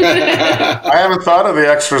 I haven't thought of the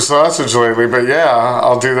extra sausage lately, but yeah,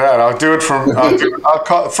 I'll do that. I'll do it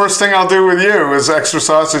first thing I'll do with you is extra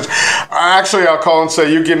sausage. Actually, I'll call and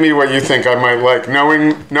say, you give me what you think I might like,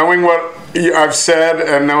 knowing what I've said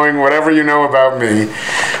and knowing whatever you know about me.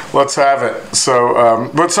 Let's have it. So,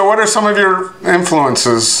 so what are some of your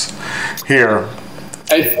influences here?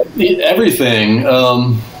 Everything.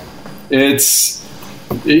 It's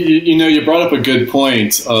you brought up a good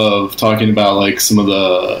point of talking about like some of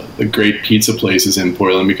the great pizza places in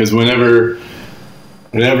Portland, because whenever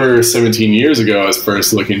 17 years ago I was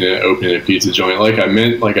first looking at opening a pizza joint,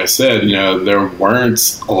 like I said, there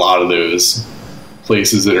weren't a lot of those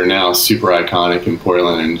places that are now super iconic in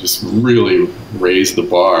Portland and just really raised the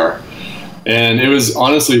bar. And it was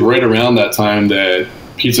honestly right around that time that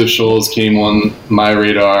Pizza Shoals came on my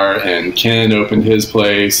radar, and Ken opened his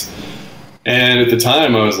place. And at the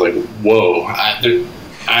time I was like, whoa,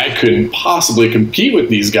 I couldn't possibly compete with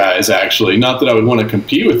these guys, actually. Not that I would want to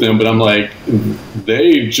compete with them, but I'm like,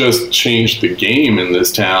 they just changed the game in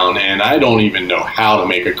this town, and I don't even know how to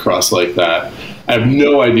make a crust like that. I have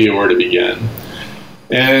no idea where to begin.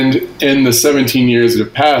 And in the 17 years that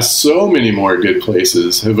have passed, so many more good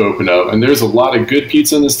places have opened up. And there's a lot of good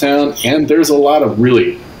pizza in this town, and there's a lot of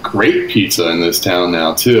really great pizza in this town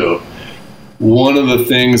now, too. One of the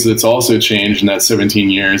things that's also changed in that 17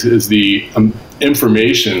 years is the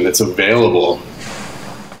information that's available.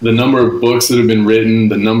 The number of books that have been written,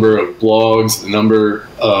 the number of blogs, the number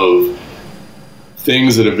of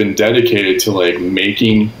things that have been dedicated to like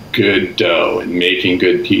making good dough and making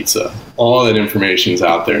good pizza. All that information is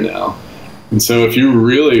out there now. And so if you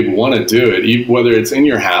really want to do it, whether it's in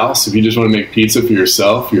your house, if you just want to make pizza for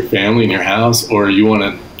yourself, your family, in your house, or you want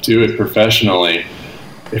to do it professionally,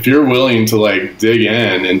 if you're willing to like dig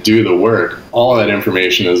in and do the work, all that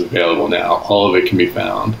information is available now. All of it can be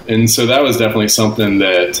found. And so that was definitely something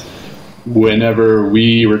that whenever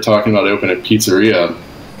we were talking about opening a pizzeria,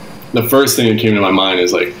 the first thing that came to my mind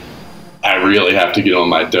is like, I really have to get on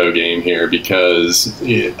my dough game here, because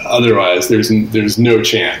otherwise there's no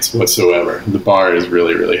chance whatsoever. The bar is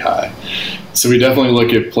really, really high. So we definitely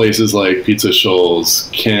look at places like Pizza Shoals,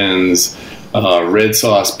 Ken's, Red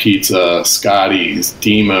Sauce Pizza, Scotty's,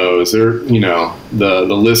 Demo's, or the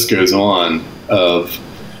list goes on of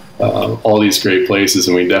all these great places.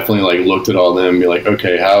 And we definitely like looked at all of them and be like,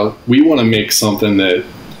 okay, how we want to make something that,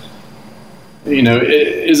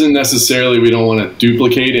 it isn't necessarily, we don't want to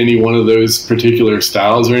duplicate any one of those particular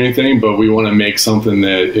styles or anything, but we want to make something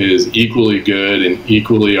that is equally good and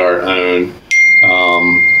equally our own.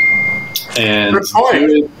 And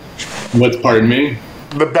do it, pardon me?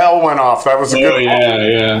 The bell went off. That was a good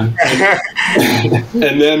yeah.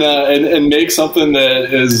 And then and make something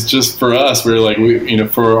that is just for us. We're like,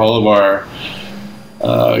 for all of our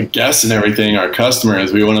guests and everything, our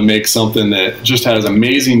customers, we want to make something that just has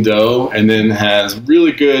amazing dough and then has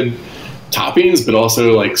really good toppings, but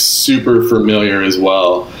also like super familiar as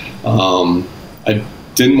well. I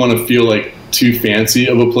didn't want to feel like too fancy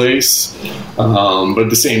of a place, but at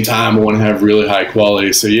the same time I want to have really high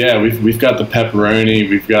quality. So yeah, we've got the pepperoni,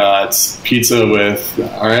 we've got pizza with,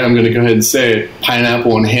 all right, I'm going to go ahead and say it,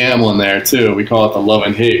 pineapple and ham on there too. We call it the love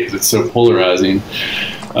and hate because it's so polarizing.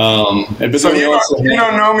 But so you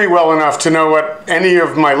don't know me well enough to know what any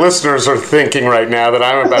of my listeners are thinking right now that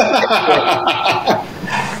I'm about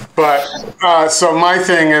to But so my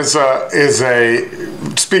thing is a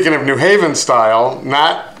speaking of New Haven style,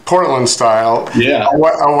 not Portland style,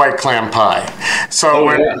 a white clam pie. So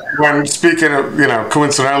when speaking of,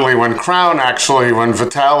 coincidentally, when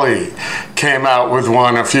Vitali came out with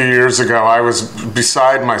one a few years ago, I was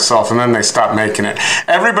beside myself, and then they stopped making it.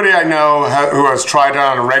 Everybody I know who has tried it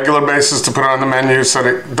on a regular basis to put it on the menu said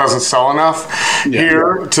it doesn't sell enough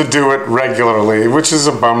here to do it regularly, which is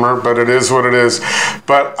a bummer, but it is what it is.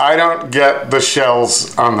 But I don't get the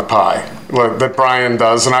shells on the pie that Brian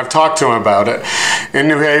does, and I've talked to him about it. In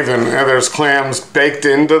New Haven, there's clams baked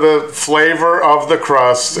into the flavor of the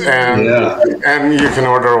crust, and you can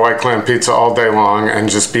order a white clam pizza all day long and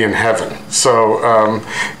just be in heaven. So, I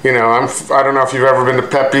don't know if you've ever been to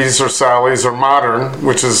Pepe's or Sally's or Modern,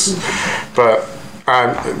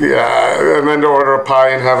 and then to order a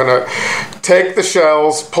pie and having to take the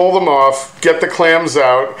shells, pull them off, get the clams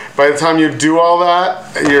out. By the time you do all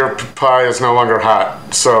that, your pie is no longer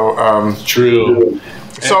hot. So true.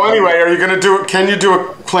 So anyway, are you going to do it? Can you do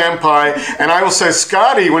a clam pie? And I will say,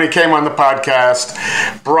 Scotty, when he came on the podcast,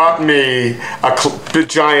 brought me a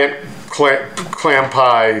giant clam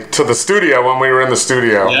pie to the studio when we were in the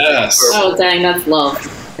studio. Yes. Oh, dang, that's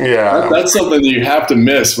love. Yeah, that's something that you have to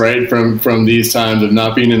miss, right? From these times of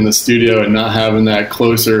not being in the studio and not having that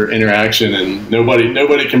closer interaction, and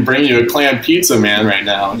nobody can bring you a clam pizza, man, right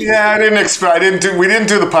now. Yeah, we didn't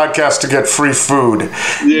do the podcast to get free food.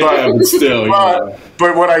 Yeah, but still.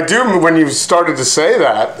 But what I do, when you started to say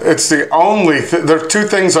that, it's the only there are two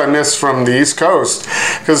things I miss from the East Coast,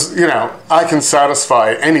 because I can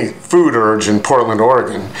satisfy any food urge in Portland,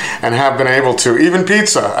 Oregon, and have been able to. Even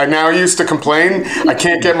pizza. I now used to complain I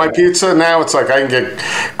can't get my pizza. Now it's like I can get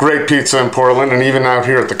great pizza in Portland and even out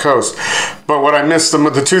here at the coast. But what I miss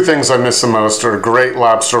the two things I miss the most are great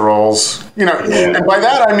lobster rolls. And by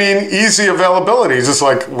that I mean easy availability. It's just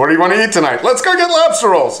like, what do you want to eat tonight? Let's go get lobster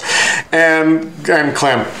rolls, and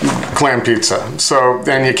clam pizza. So,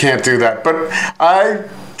 and you can't do that. But I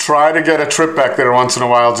try to get a trip back there once in a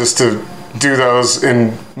while just to do those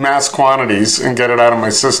in mass quantities and get it out of my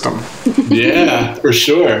system. Yeah, for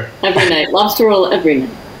sure. Every night, lobster roll every night.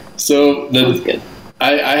 So that's good.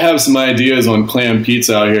 I have some ideas on clam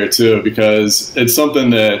pizza out here too, because it's something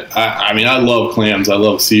that I love clams. I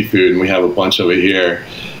love seafood, and we have a bunch of it here.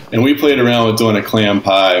 And we played around with doing a clam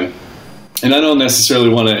pie. And I don't necessarily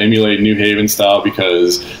want to emulate New Haven style,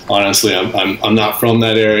 because honestly, I'm not from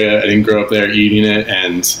that area. I didn't grow up there eating it,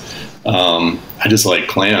 and I just like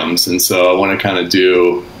clams, and so I want to kind of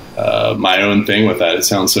do my own thing with that. It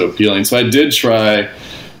sounds so appealing. So I did try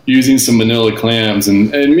using some manila clams, and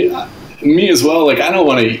me as well. Like I don't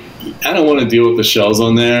want to deal with the shells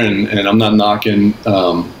on there, and I'm not knocking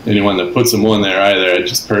anyone that puts them on there either. I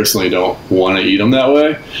just personally don't want to eat them that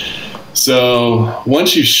way. So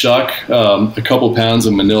once you shuck a couple pounds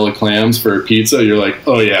of manila clams for a pizza, you're like,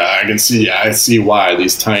 oh yeah, I see why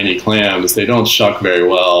these tiny clams, they don't shuck very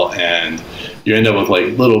well, and you end up with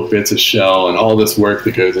like little bits of shell and all this work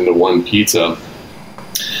that goes into one pizza.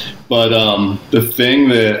 But the thing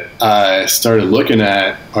that I started looking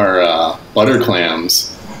at are butter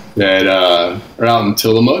clams that are out in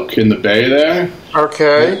Tillamook in the bay there.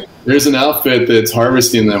 Okay. There's an outfit that's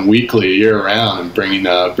harvesting them weekly, year round, and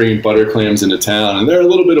bringing butter clams into town. And they're a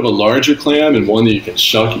little bit of a larger clam and one that you can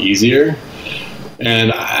shuck easier.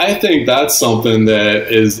 And I think that's something that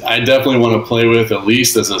I definitely want to play with, at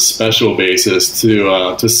least as a special basis,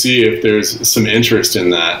 to see if there's some interest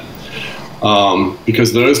in that.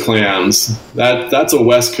 Because those clams, that's a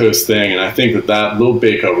West Coast thing, and I think that they'll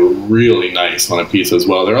bake up really nice on a pizza as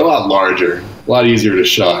well. They're a lot larger, a lot easier to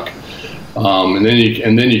shuck, and then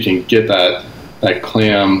you can get that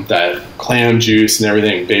clam juice and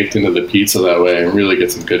everything baked into the pizza that way, and really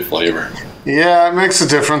get some good flavor. Yeah, it makes a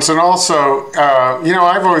difference. And also,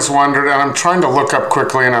 I've always wondered, and I'm trying to look up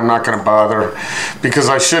quickly, and I'm not going to bother because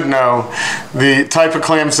I should know the type of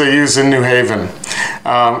clams they use in New Haven.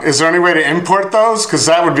 Is there any way to import those? Because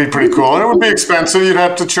that would be pretty cool. And it would be expensive. You'd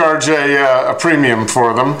have to charge a premium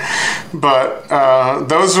for them. But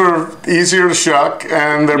those are easier to shuck,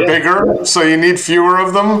 and they're bigger, so you need fewer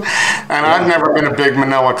of them. And I've never been a big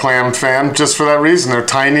Manila clam fan just for that reason. They're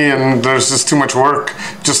tiny, and there's just too much work.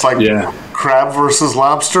 Just like crab versus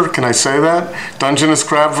lobster. Can I say that? Dungeness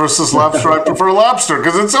crab versus lobster. I prefer lobster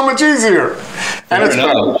because it's so much easier. And it's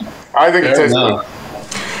good. I think it tastes good.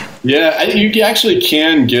 Yeah, you actually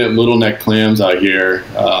can get little neck clams out here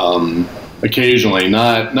occasionally.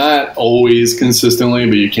 Not always consistently,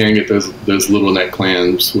 but you can get those little neck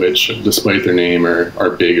clams, which, despite their name, are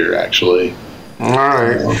bigger actually. All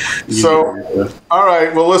right. All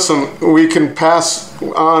right. Well, listen, we can pass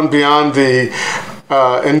on beyond the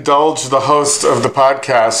indulge the host of the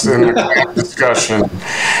podcast in a discussion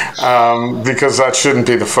because that shouldn't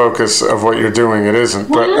be the focus of what you're doing. It isn't.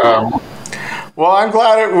 But well, I'm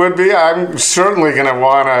glad it would be. I'm certainly going to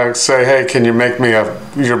want to say, hey, can you make me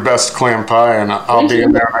your best clam pie? And I'll be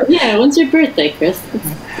in there. Yeah. When's your birthday, Chris?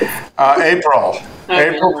 April.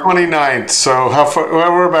 April 29th. So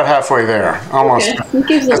we're about halfway there. Almost. Okay. It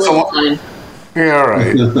gives a little time. Yeah, all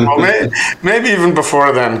right. Well, maybe even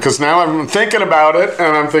before then, because now I'm thinking about it,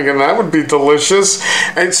 and I'm thinking that would be delicious.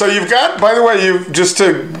 And so you've got, by the way, just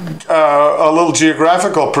to a little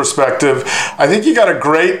geographical perspective, I think you got a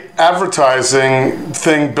great advertising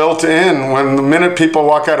thing built in. When the minute people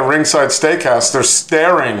walk out of RingSide Steakhouse, they're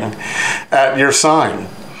staring at your sign.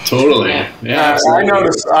 Totally. Yeah, I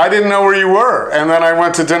noticed. I didn't know where you were, and then I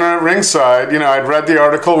went to dinner at RingSide. I'd read the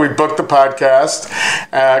article. We booked the podcast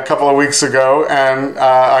a couple of weeks ago, and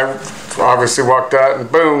I obviously walked out,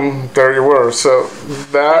 and boom, there you were. So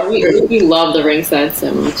we love the RingSide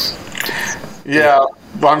so much. Yeah,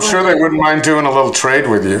 well, I'm sure they wouldn't mind doing a little trade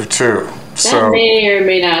with you too. That may or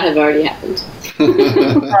may not have already happened.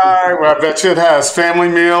 Well, I bet you it has. Family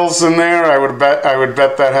meals in there. I would bet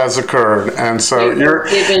that has occurred. And so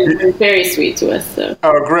they've been very sweet to us. So.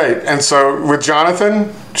 Oh, great! And so with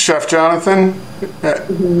Jonathan, Chef Jonathan,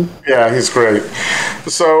 yeah, he's great.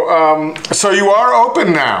 So you are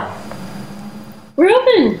open now. We're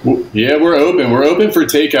open. Yeah, we're open. We're open for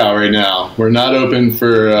takeout right now. We're not open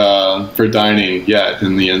for dining yet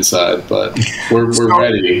in the inside, but we're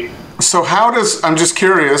ready. So I'm just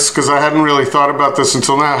curious, because I hadn't really thought about this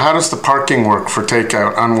until now, how does the parking work for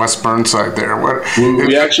takeout on West Burnside there?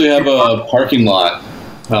 We actually have a parking lot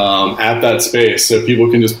at that space, so people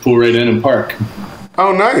can just pull right in and park.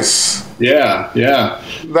 Oh, nice. Yeah.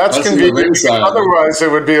 That's convenient. Otherwise, it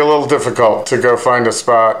would be a little difficult to go find a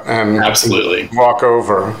spot and walk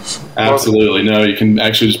over. Absolutely. No, you can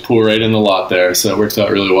actually just pull right in the lot there, so it works out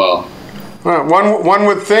really well. One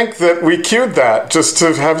would think that we cued that just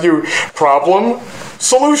to have you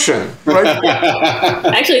solution, right?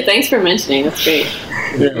 Actually, thanks for mentioning. That's great.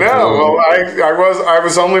 No, well, I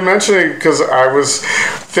was only mentioning because I was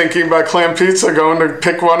thinking about clam pizza, going to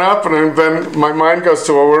pick one up, and then my mind goes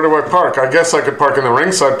to, well, where do I park? I guess I could park in the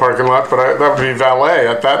RingSide parking lot, but that would be valet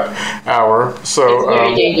at that hour. So it's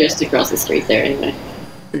very dangerous to cross the street there, anyway.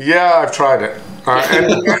 Yeah, I've tried it.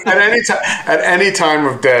 And at any time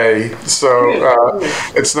of day, so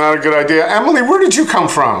it's not a good idea. Emily, where did you come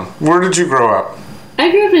from? Where did you grow up? I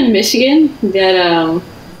grew up in Michigan,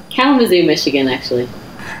 Kalamazoo, Michigan, actually.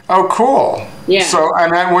 Oh, cool. Yeah. So,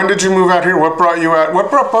 and when did you move out here? What brought you out? What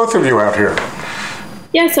brought both of you out here?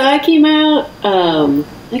 Yeah, so I came out.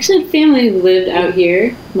 Actually, family lived out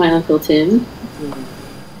here. My uncle Tim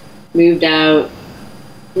moved out.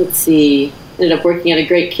 Let's see. Ended up working at a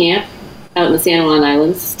great camp out in the San Juan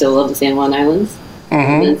Islands. Still love the San Juan Islands. Mm-hmm.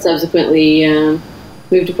 And then subsequently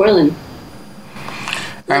moved to Portland.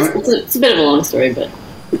 It's a bit of a long story, but...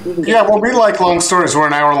 Yeah, well, we like long stories. We're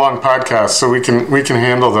an hour-long podcast, so we can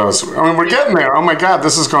handle those. I mean, we're getting there. Oh, my God,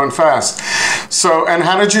 this is going fast. So, and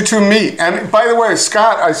how did you two meet? And by the way,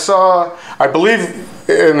 Scott, I believe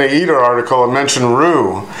in the Eater article, it mentioned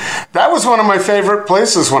Rue. That was one of my favorite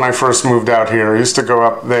places when I first moved out here. I used to go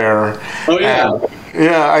up there. Oh, yeah.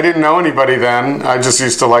 Yeah, I didn't know anybody then. I just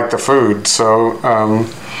used to like the food. So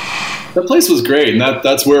that place was great, and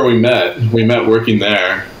that's where we met. We met working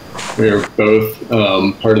there. We were both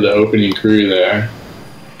part of the opening crew there.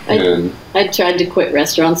 I tried to quit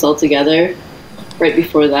restaurants altogether right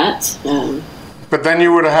before that. But then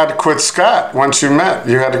you would have had to quit Scott once you met.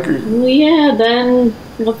 You had to. Well, yeah, then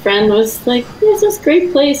a friend was like, there's this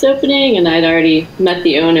great place opening, and I'd already met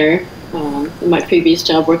the owner in my previous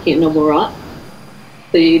job working at Noble Rot,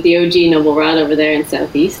 the OG Noble Rot over there in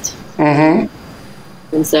Southeast. Mm-hmm.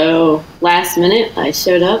 And so last minute, I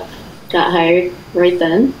showed up, got hired right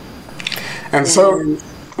then. And so,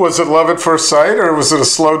 was it love at first sight, or was it a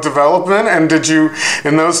slow development? And did you,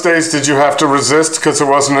 in those days, did you have to resist because it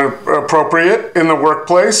wasn't appropriate in the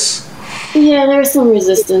workplace? Yeah, there was some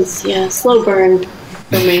resistance. Yeah, slow burn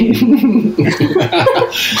for me.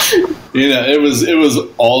 It was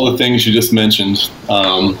all the things you just mentioned,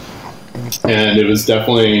 and it was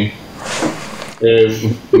definitely.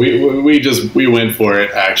 We went for it,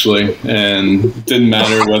 actually, and it didn't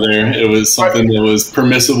matter whether it was something that was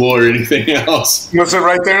permissible or anything else. Was it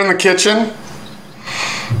right there in the kitchen?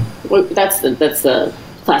 Well, that's the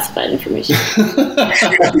classified information.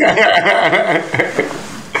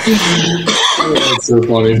 That's so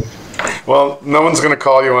funny. Well, no one's going to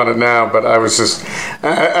call you on it now, but I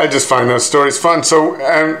just find those stories fun. So,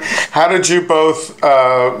 how did you both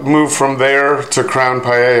move from there to Crown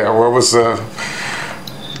Paella? What was the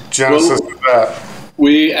genesis of that?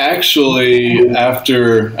 We actually,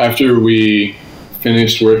 after we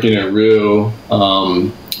finished working at Rue,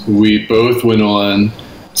 we both went on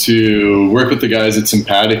to work with the guys at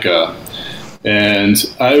Simpatica. And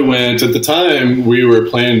I went, at the time, we were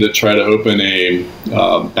planning to try to open a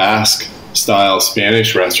Basque-style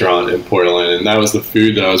Spanish restaurant in Portland, and that was the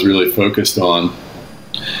food that I was really focused on.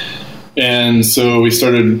 And so we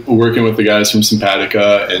started working with the guys from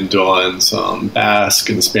Simpatica and doing some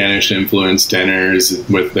Basque and Spanish-influenced dinners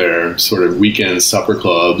with their sort of weekend supper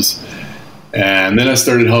clubs. And then I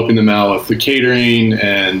started helping them out with the catering,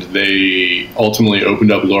 and they ultimately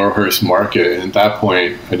opened up Laurelhurst Market. And at that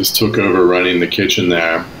point, I just took over running the kitchen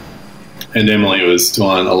there. And Emily was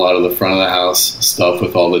doing a lot of the front of the house stuff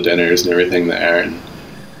with all the dinners and everything there.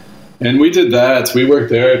 And we did that. We worked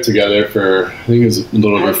there together for, I think it was a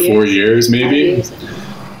little over 4 years, maybe.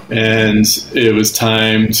 And it was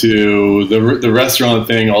time to, the restaurant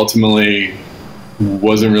thing ultimately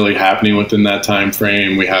wasn't really happening within that time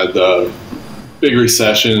frame. We had the big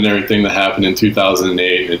recession and everything that happened in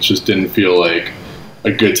 2008. And it just didn't feel like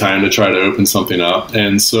a good time to try to open something up.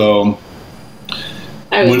 And so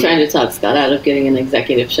I was trying to talk Scott out of getting an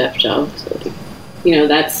executive chef job. So,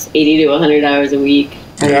 that's 80 to 100 hours a week.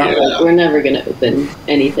 Yeah. Like, we're never going to open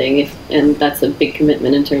anything, and that's a big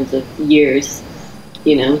commitment in terms of years,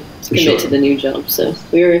 to commit to the new job. So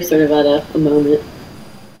we were sort of at a moment.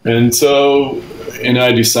 And so,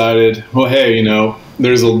 I decided, well, hey,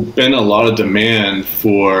 there's been a lot of demand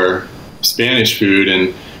for Spanish food,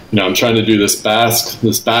 and I'm trying to do this Basque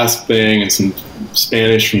thing and some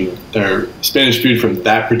Spanish food from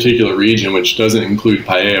that particular region, which doesn't include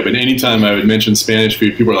paella. But anytime I would mention Spanish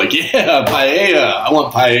food, people are like, "Yeah, paella! I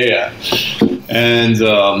want paella!" And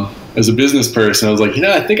as a business person, I was like,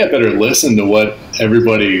 I think I better listen to what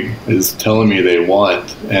everybody is telling me they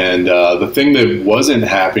want. And the thing that wasn't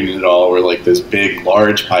happening at all were like this big,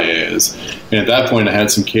 large paellas. And at that point, I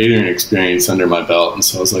had some catering experience under my belt, and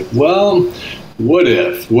so I was like, well, what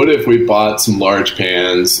if we bought some large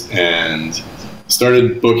pans and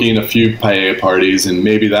started booking a few paella parties, and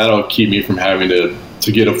maybe that'll keep me from having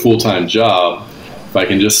to get a full-time job if I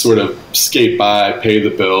can just sort of skate by, pay the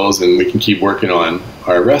bills, and we can keep working on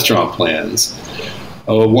our restaurant plans.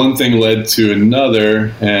 One thing led to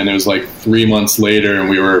another, and it was like 3 months later, and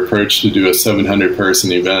we were approached to do a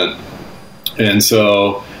 700-person event. And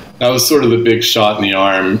so that was sort of the big shot in the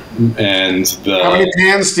arm. And how many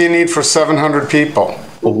pans do you need for 700 people?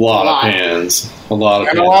 A lot of pans. A lot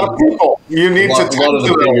of people. You need to tend to a lot of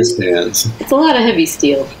the biggest pans. It's a lot of heavy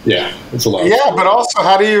steel. Yeah, it's a lot. Yeah, but also,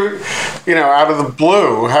 how do you, out of the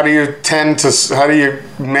blue, how do you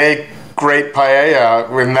make great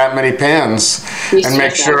paella in that many pans and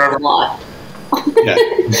make sure a lot. Yeah,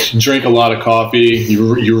 drink a lot of coffee.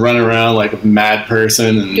 You run around like a mad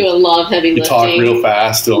person and do a lot of heavy lifting. You talk real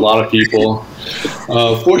fast to a lot of people.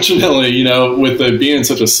 Fortunately, with being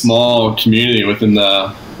such a small community within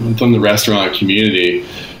the restaurant community,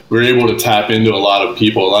 we're able to tap into a lot of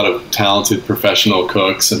people, a lot of talented professional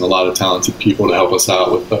cooks, and a lot of talented people to help us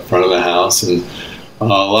out with the front of the house. And a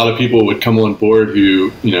lot of people would come on board who,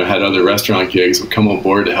 had other restaurant gigs, would come on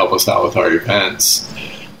board to help us out with our events.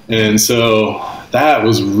 And so that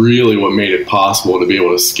was really what made it possible to be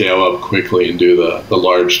able to scale up quickly and do the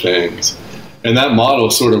large things. And that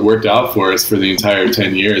model sort of worked out for us for the entire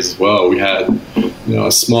 10 years as well. We had,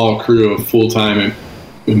 a small crew of full-time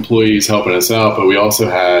employees helping us out, but we also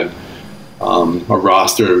had a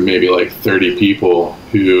roster of maybe like 30 people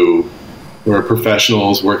who were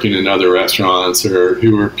professionals working in other restaurants, or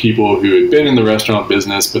who were people who had been in the restaurant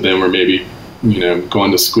business, but then were maybe,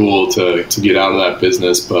 going to school to get out of that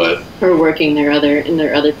business, but or working in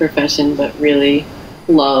their other profession, but really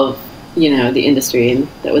love, the industry, and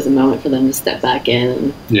that was a moment for them to step back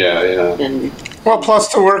in. And well, plus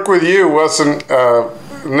to work with you wasn't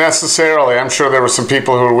necessarily, I'm sure there were some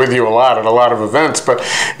people who were with you a lot at a lot of events, but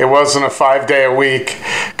it wasn't a 5-day-a-week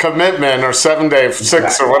commitment or 7-day,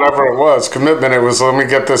 6 or whatever it was commitment. It was, let me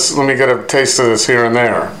get a taste of this here and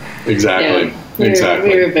there. Exactly. Yeah. Exactly.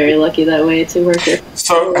 We were very lucky that way to work with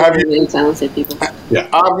really talented people. Yeah.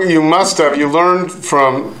 You must have. You learned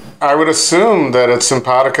from, I would assume that at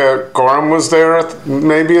Simpatica, Gorham was there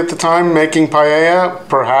maybe at the time making paella,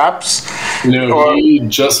 perhaps? No, he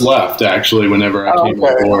just left, actually, whenever I came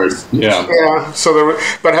on board. Yeah. Yeah. So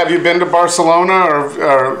but have you been to Barcelona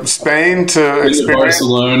or Spain to experience?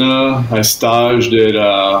 Barcelona. I staged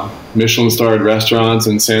at Michelin-starred restaurants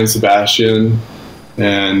in San Sebastian.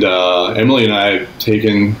 And Emily and I had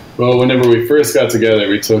taken, whenever we first got together,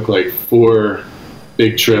 we took like 4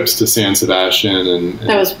 big trips to San Sebastian and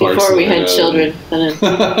that was before Barcelona. We had children.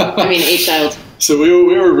 A child. So we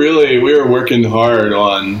were working hard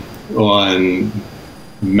on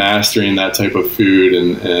mastering that type of food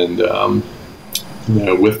and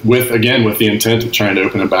with the intent of trying to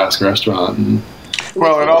open a Basque restaurant.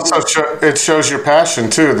 Well, it also it shows your passion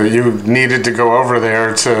too, that you needed to go over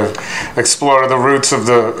there to explore the roots of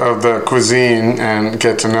the cuisine and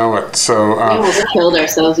get to know it. So we almost killed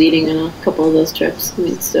ourselves eating on a couple of those trips. I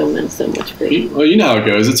mean, it still meant so much for you. Well, you know how it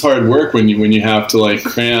goes. It's hard work when you have to like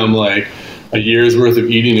cram like a year's worth of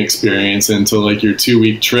eating experience into like your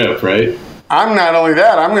 2-week trip, right? I'm not only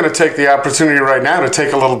that, I'm going to take the opportunity right now to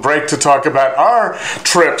take a little break to talk about our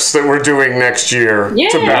trips that we're doing next year.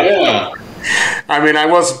 Yeah. I mean, I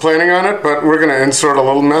wasn't planning on it, but we're going to insert a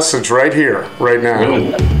little message right here, right now.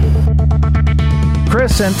 Really?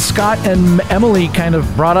 Chris and Scott and Emily kind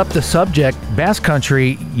of brought up the subject, Basque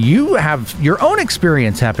Country. You have your own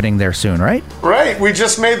experience happening there soon, right? Right. We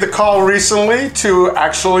just made the call recently to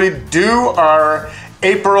actually do our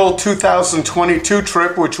April 2022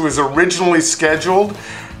 trip, which was originally scheduled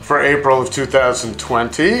for April of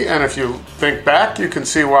 2020. And if you think back, you can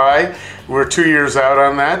see why we're 2 years out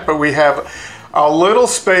on that. But we have a little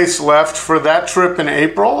space left for that trip in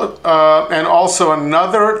April, and also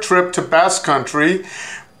another trip to Basque Country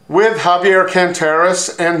with Javier Canteras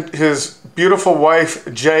and his beautiful wife,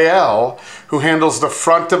 JL, who handles the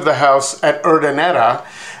front of the house at Urdaneta.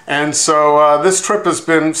 And so this trip has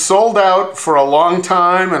been sold out for a long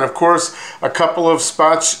time. And of course, a couple of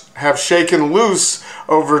spots have shaken loose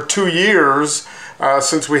over 2 years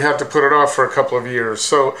since we had to put it off for a couple of years.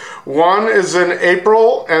 So one is in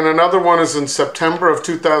April and another one is in September of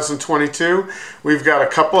 2022. We've got a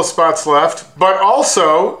couple of spots left, but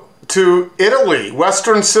also to Italy,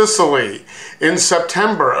 Western Sicily, in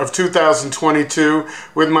September of 2022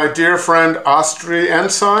 with my dear friend Astri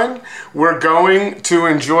Ensign. We're going to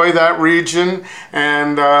enjoy that region,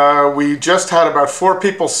 and we just had about 4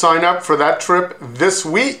 people sign up for that trip this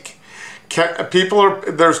week.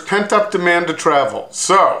 There's pent-up demand to travel.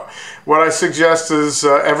 So what I suggest is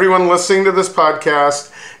everyone listening to this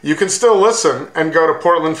podcast, you can still listen and go to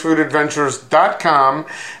portlandfoodadventures.com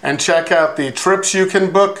and check out the trips you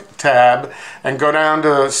can book tab and go down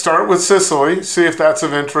to start with Sicily, see if that's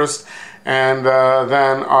of interest, and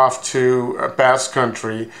then off to Basque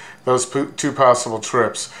Country, those 2 possible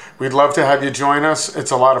trips. We'd love to have you join us.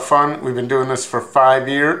 It's a lot of fun. We've been doing this for 6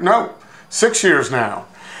 years now.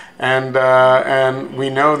 And we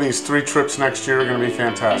know these 3 trips next year are going to be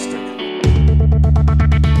fantastic.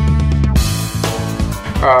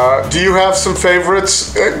 Do you have some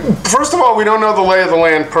favorites? First of all, we don't know the lay of the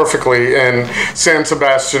land perfectly in San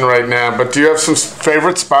Sebastian right now, but do you have some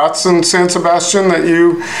favorite spots in San Sebastian that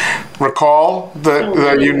you recall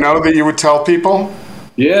that you know that you would tell people?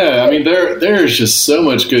 Yeah, I mean there's just so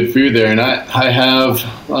much good food there, and I have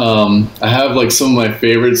like some of my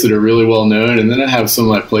favorites that are really well known, and then I have some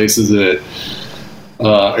of my places that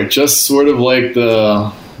are just sort of like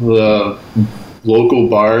the local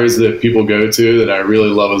bars that people go to that I really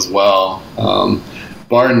love as well.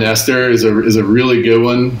 Bar Nestor is a really good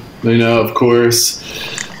one, of course.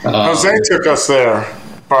 Jose took us there,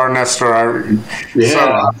 Bar Nestor.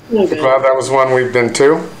 Yeah. So glad that was one we've been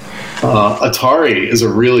to. Atari is a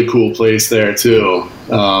really cool place there too.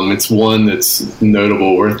 It's one that's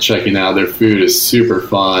notable, worth checking out. Their food is super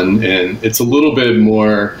fun, and it's a little bit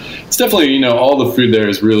more. It's definitely, all the food there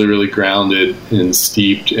is really, really grounded and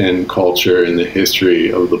steeped in culture and the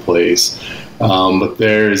history of the place. But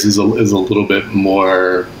theirs is a little bit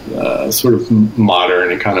more sort of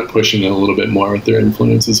modern and kind of pushing it a little bit more with their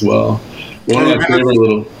influence as well. One of my favorite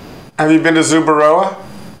little. Have you been to Zubaroa?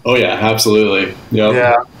 Oh yeah, absolutely. Yep.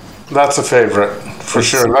 Yeah. That's a favorite, for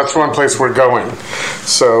sure. That's one place we're going.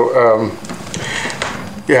 So,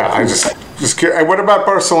 I just what about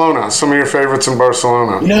Barcelona? Some of your favorites in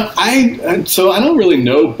Barcelona? I don't really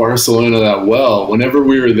know Barcelona that well. Whenever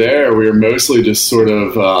we were there, we were mostly just sort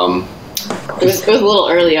of... It was a little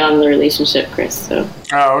early on in the relationship, Chris, so...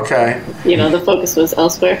 Oh, okay. The focus was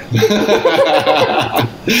elsewhere.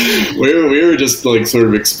 we were just like sort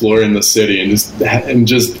of exploring the city and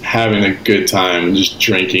just having a good time and just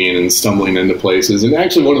drinking and stumbling into places. And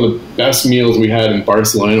actually one of the best meals we had in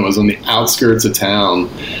Barcelona was on the outskirts of town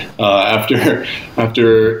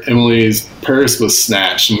after Emily's purse was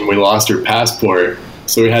snatched and we lost her passport.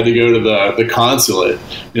 So we had to go to the consulate.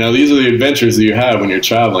 These are the adventures that you have when you're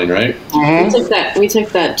traveling, right? Mm-hmm. We took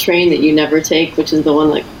that train that you never take, which is the one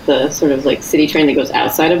like the sort of like city train that goes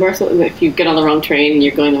outside of Barcelona. If you get on the wrong train and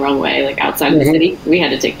you're going the wrong way, like outside of the city, we had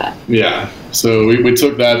to take that. Yeah. So we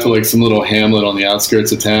took that to like some little hamlet on the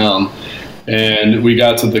outskirts of town, and we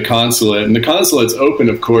got to the consulate. And the consulate's open,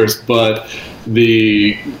 of course, but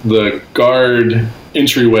the guard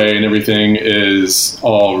entryway and everything is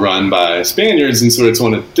all run by Spaniards, and so it's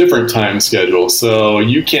on a different time schedule. So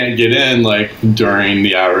you can't get in like during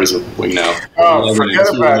the hours of Oh,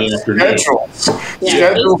 forget about schedules. Yeah,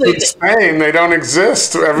 schedules in Spain, they don't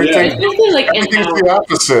exist. Everything's the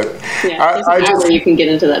opposite. Yeah, there's an hour you can get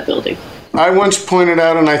into that building. I once pointed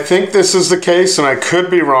out, and I think this is the case, and I could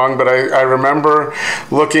be wrong, but I remember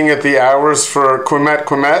looking at the hours for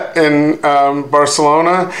Quimet in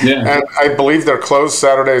Barcelona, and I believe they're closed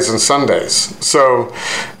Saturdays and Sundays. So,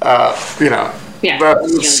 Yeah,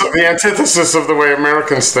 that's the antithesis of the way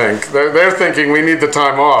Americans think. They're thinking we need the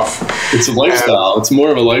time off. It's a lifestyle. It's more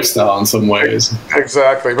of a lifestyle in some ways.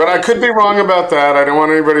 Exactly. But I could be wrong about that. I don't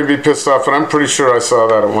want anybody to be pissed off, and I'm pretty sure I saw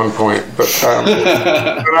that at one point. But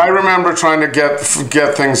but I remember trying to get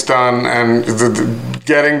things done and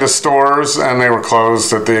getting to stores, and they were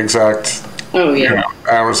closed at the exact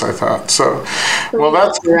hours, I thought. So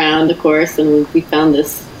that's around, of course, and we found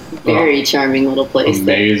this very charming little place.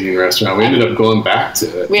 Amazing restaurant. We ended up going back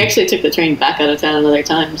to it. We actually took the train back out of town another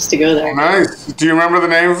time just to go there. Nice. Do you remember the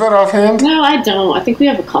name of it offhand? No, I don't. I think we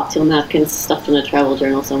have a cocktail napkin stuffed in a travel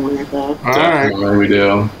journal somewhere, though. All right. We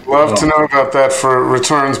do. Love to know about that for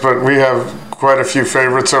returns, but we have quite a few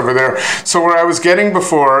favorites over there. So where I was getting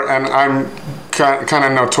before, and I'm kind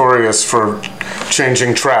of notorious for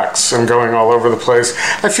changing tracks and going all over the place,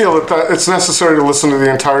 I feel that it's necessary to listen to the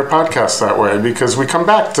entire podcast that way because we come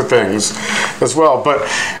back to things as well. But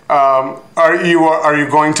are you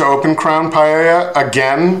going to open Crown Paella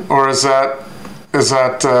again, or is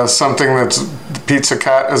that something that's Pizza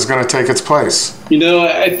Cat is going to take its place?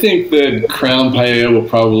 I think that Crown Paella will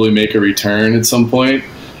probably make a return at some point.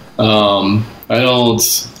 I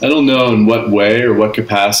don't know in what way or what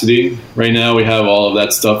capacity. Right now we have all of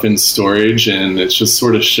that stuff in storage and it's just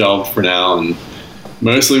sort of shelved for now, and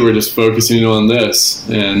mostly we're just focusing on this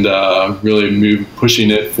and really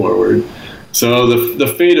pushing it forward. So the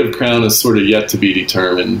fate of Crown is sort of yet to be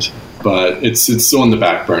determined, but it's on the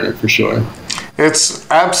back burner for sure.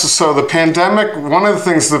 So the pandemic, one of the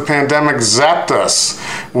things the pandemic zapped us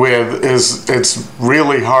with is it's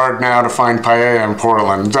really hard now to find paella in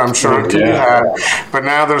Portland. I'm sure it can be had, but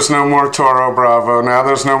now there's no more Toro Bravo, now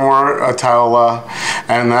there's no more Ataula,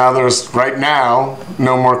 and now there's, right now,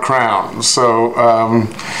 no more Crown. So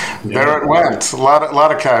there it went. A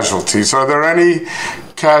lot of casualties. Are there any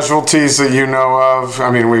casualties that you know of?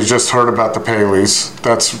 I mean, we've just heard about the Paileys.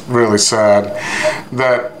 That's really sad.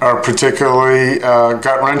 That are particularly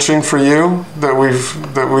gut-wrenching for you that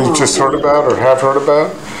we've just heard about or have heard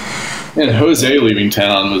about. And Jose leaving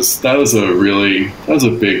town was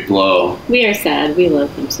a big blow. We are sad. We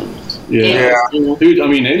love him so much. Yeah. Dude, I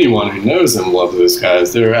mean, anyone who knows him loves those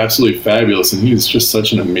guys. They're absolutely fabulous, and he's just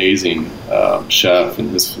such an amazing chef,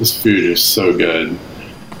 and his food is so good.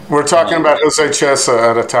 We're talking about Jose Chesa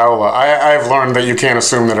at Ataula. I've learned that you can't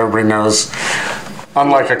assume that everybody knows,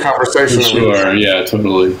 unlike a conversation. Sure, yeah,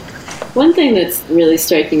 totally. One thing that's really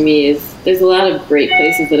striking me is there's a lot of great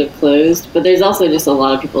places that have closed, but there's also just a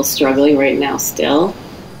lot of people struggling right now still.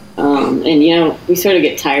 And, you know, we sort of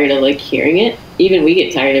get tired of, like, hearing it. Even we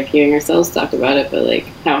get tired of hearing ourselves talk about it, but, like,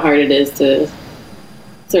 how hard it is to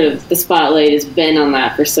sort of, the spotlight has been on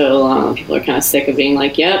that for so long. People are kind of sick of being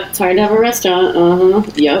like, yep, it's hard to have a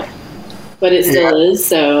restaurant. Yep. But it still is.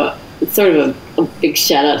 So it's sort of a big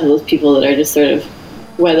shout out to those people that are just sort of,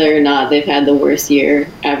 whether or not they've had the worst year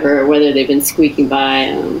ever, or whether they've been squeaking by,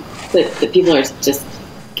 the people are just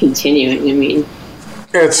continuing. I mean,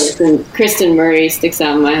 Kristen Murray sticks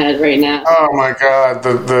out in my head right now. Oh my God,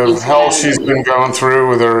 the hell she's been going through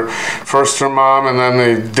with her mom, and then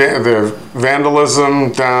the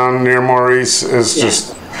vandalism down near Maurice is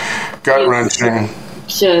just gut-wrenching.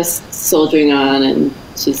 Just soldiering on, and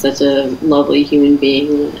she's such a lovely human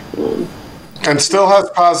being. And still has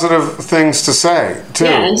positive things to say, too.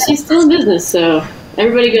 Yeah, and she's still in business, so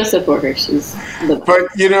everybody go support her. She's the best.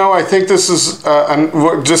 But, you know, I think this is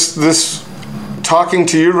just this talking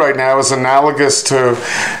to you right now is analogous to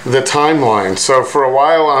the timeline. So for a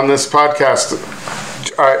while on this podcast,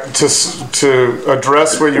 to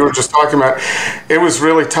address what you were just talking about, it was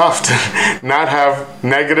really tough to not have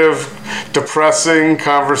negative, depressing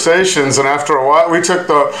conversations. And after a while, we took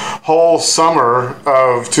the whole summer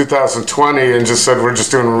of 2020 and just said, we're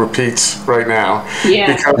just doing repeats right now. Yeah,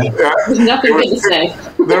 there's nothing good to say.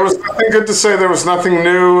 There was nothing good to say. There was nothing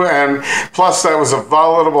new. And plus, that was a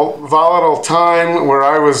volatile time where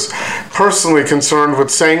I was personally concerned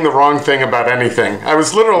with saying the wrong thing about anything. I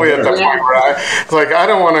was literally at that point where I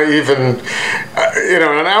don't want to even, in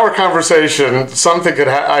an hour conversation, something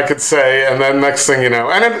I could say, and then next thing you know,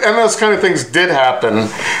 and those kind of things did happen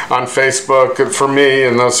on Facebook for me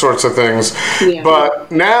and those sorts of things. Yeah.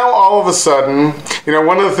 But now all of a sudden,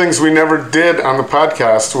 one of the things we never did on the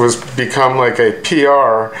podcast was become like a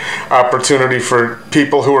PR opportunity for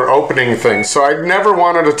people who are opening things. So I never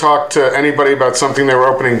wanted to talk to anybody about something they were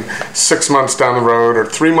opening 6 months down the road or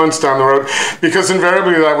 3 months down the road, because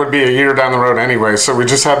invariably that would be a year down the road anyway. So we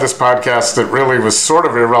just had this podcast that really was sort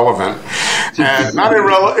of irrelevant. And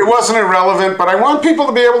it wasn't irrelevant, but I want people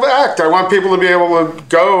to be able to act. I want people to be able to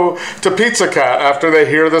go to Pizza Cat after they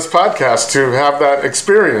hear this podcast to have that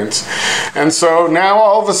experience. And so now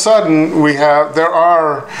all of a sudden there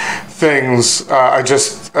are things. I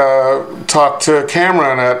just talked to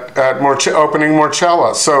Cameron at opening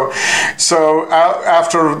Morcella. So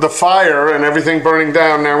after the fire and everything burning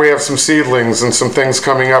down, now we have some seedlings and some things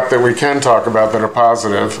coming up that we can talk about that are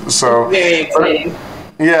positive. So very exciting.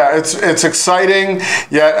 Yeah, it's exciting.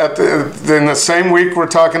 Yet in the same week we're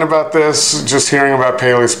talking about this, just hearing about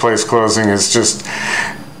Paley's Place closing is just.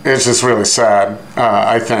 It's just really sad,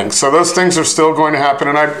 I think. So those things are still going to happen.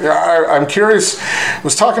 And I'm curious, I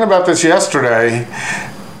was talking about this yesterday,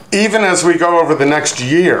 even as we go over the next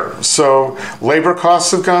year. So labor costs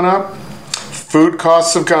have gone up, food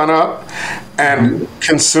costs have gone up, and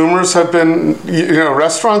consumers have been,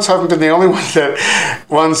 restaurants haven't been the only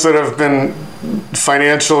ones that have been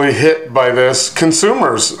financially hit by this.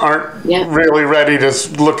 Consumers aren't really ready to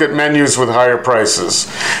look at menus with higher prices.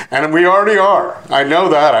 And we already are. I know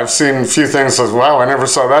that. I've seen a few things like, wow, I never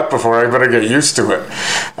saw that before. I better get used to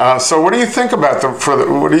it. So what do you think about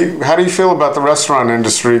how do you feel about the restaurant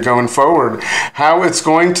industry going forward? How it's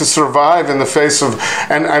going to survive in the face of,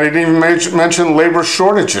 and I didn't even mention labor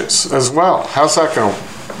shortages as well. How's that going?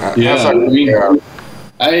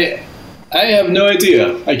 I have no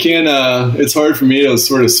idea. I can't. It's hard for me to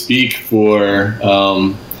sort of speak for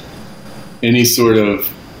any sort of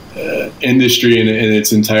industry in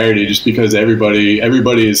its entirety, just because everybody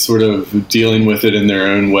is sort of dealing with it in their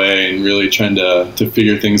own way and really trying to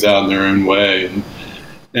figure things out in their own way.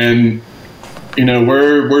 And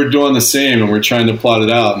we're doing the same, and we're trying to plot it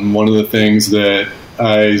out. And one of the things that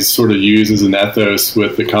I sort of use as an ethos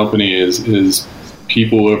with the company is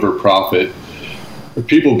people over profit, or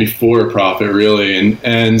people before profit, really.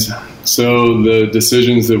 And so the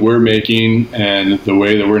decisions that we're making and the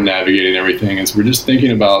way that we're navigating everything is we're just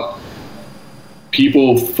thinking about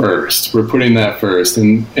people first. We're putting that first.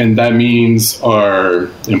 And that means our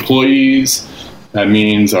employees, that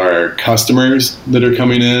means our customers that are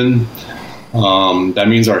coming in, that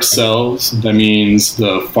means ourselves, that means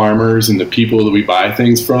the farmers and the people that we buy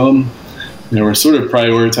things from. And we're sort of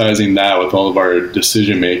prioritizing that with all of our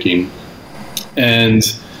decision making. And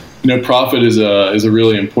profit is a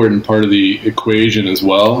really important part of the equation as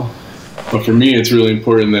well. But for me, it's really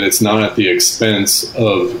important that it's not at the expense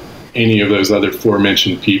of any of those other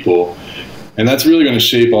aforementioned people. And that's really going to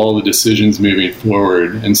shape all the decisions moving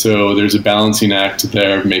forward. And so there's a balancing act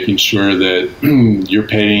there of making sure that you're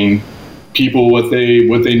paying people what they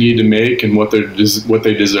need to make and what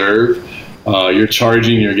they deserve, you're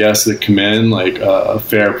charging your guests that come in like a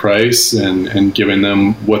fair price and giving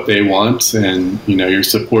them what they want, and you're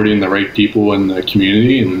supporting the right people in the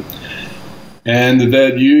community, and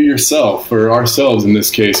that you yourself, or ourselves in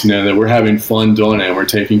this case, that we're having fun doing it, and we're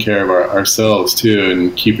taking care of ourselves too,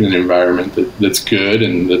 and keeping an environment that's good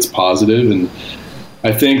and that's positive. And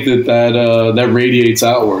I think that radiates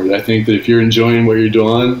outward. I think that if you're enjoying what you're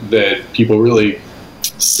doing, that people really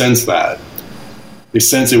sense that. They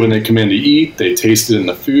sense it when they come in to eat. They taste it in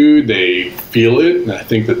the food. They feel it. And I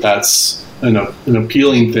think that that's an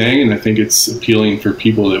appealing thing. And I think it's appealing for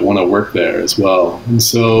people that want to work there as well. And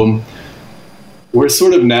so we're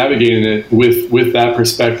sort of navigating it with that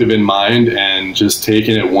perspective in mind and just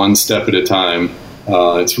taking it one step at a time.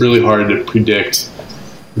 It's really hard to predict,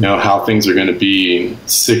 how things are going to be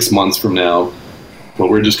 6 months from now. But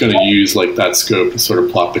we're just going to use like that scope to sort of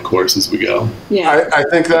plot the course as we go. Yeah, I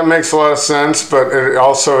think that makes a lot of sense, but it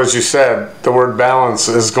also, as you said, the word balance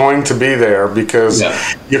is going to be there, because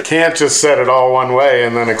you can't just set it all one way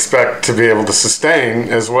and then expect to be able to sustain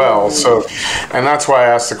as well. So, and that's why I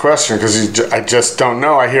asked the question, because I just don't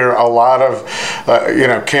know. I hear a lot of,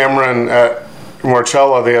 Cameron at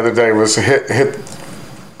Morcella the other day was hit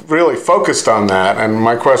really focused on that, and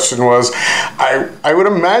my question was, I would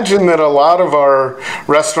imagine that a lot of our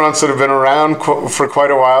restaurants that have been around for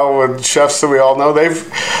quite a while, with chefs that we all know,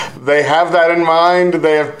 they have that in mind.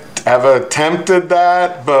 They have attempted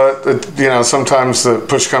that, but sometimes the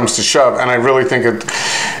push comes to shove, and I really think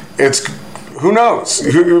it's who knows?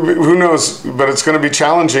 Who knows? But it's going to be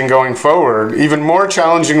challenging going forward, even more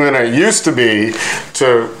challenging than it used to be,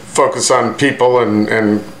 to focus on people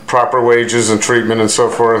and proper wages and treatment and so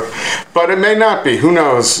forth. But it may not be. Who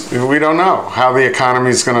knows? We don't know how the economy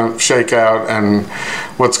is going to shake out and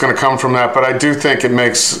what's going to come from that. But I do think it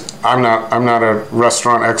makes, I'm not a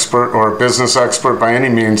restaurant expert or a business expert by any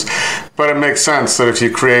means, but it makes sense that if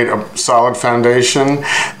you create a solid foundation,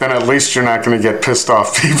 then at least you're not going to get pissed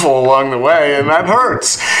off people along the way, and that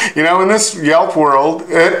hurts. In this Yelp world,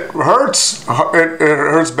 it hurts. It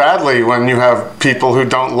hurts badly when you have people who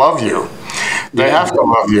don't love you. They have to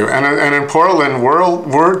love you. And in Portland,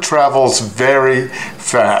 word travels very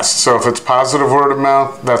fast. So if it's positive word of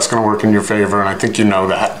mouth, that's going to work in your favor, and I think you know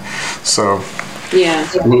that. So yeah,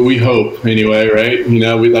 we hope anyway, right?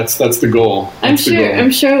 That's the goal. I'm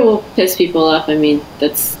sure we'll piss people off. I mean,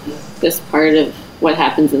 that's part of what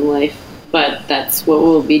happens in life, but that's what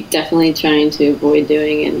we'll be definitely trying to avoid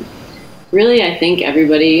doing. And really, I think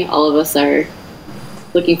all of us are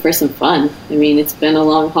looking for some fun. I mean, it's been a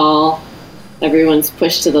long haul. Everyone's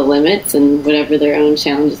pushed to the limits and whatever their own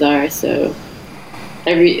challenges are. So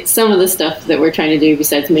some of the stuff that we're trying to do,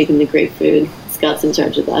 besides making the great food, Scott's in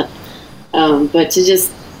charge of that. But to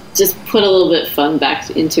just put a little bit of fun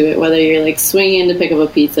back into it, whether you're like swinging in to pick up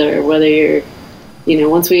a pizza, or whether you're,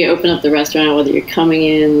 once we open up the restaurant, whether you're coming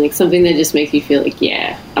in, like something that just makes you feel like,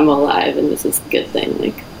 yeah, I'm alive and this is a good thing.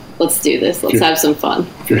 Like, let's do this. Let's have some fun.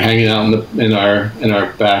 If you're hanging out in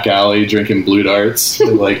our back alley drinking Blue Darts,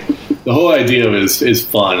 like the whole idea of it is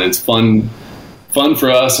fun. It's fun for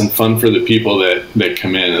us and fun for the people that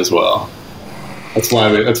come in as well. That's why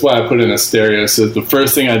I put in a stereo system. The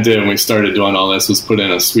first thing I did when we started doing all this was put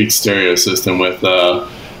in a sweet stereo system with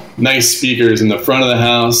nice speakers in the front of the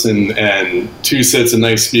house and 2 sets of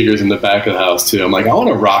nice speakers in the back of the house too. I'm like, I want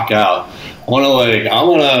to rock out. I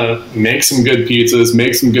want to make some good pizzas,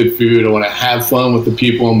 make some good food. I want to have fun with the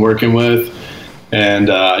people I'm working with. And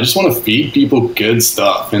I just want to feed people good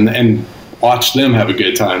stuff and watch them have a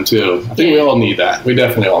good time too. I think we all need that. We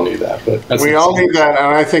definitely all need that. But we all need that, and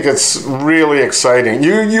I think it's really exciting.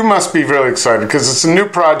 You must be really excited because it's a new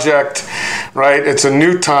project, right? It's a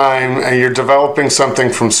new time, and you're developing something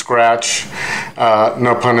from scratch,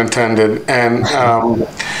 no pun intended. And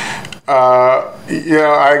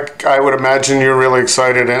I would imagine you're really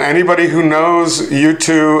excited. And anybody who knows you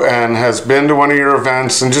two and has been to one of your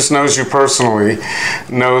events and just knows you personally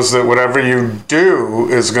knows that whatever you do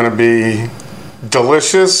is going to be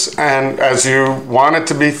delicious and as you want it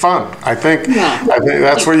to be fun. I think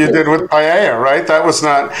that's what you did with paella, right? That was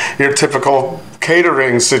not your typical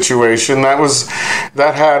catering situation. That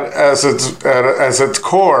had as its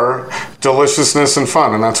core deliciousness and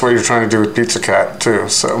fun, and that's what you're trying to do with Pizza Cat too.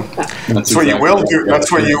 So that's what you will do.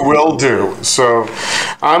 That's what you will do. So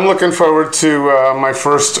I'm looking forward to my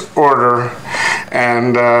first order,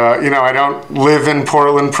 and I don't live in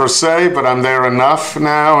Portland per se, but I'm there enough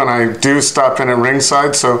now, and I do stop in at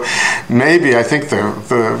RingSide. So maybe I think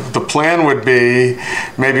the plan would be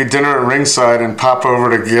maybe dinner at RingSide and pop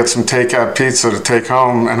over to get some takeout pizza to take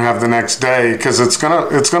home and have the next day, because it's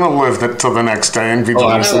gonna live till the next day and be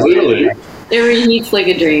delicious. Absolutely. It reheats like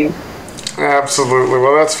a dream. Absolutely.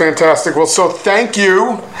 Well, that's fantastic. Well, so thank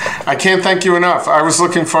you. I can't thank you enough. I was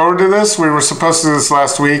looking forward to this. We were supposed to do this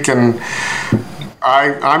last week, and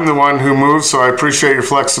I'm the one who moved, so I appreciate your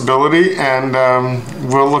flexibility, and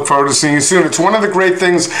we'll look forward to seeing you soon. It's one of the great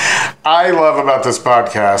things I love about this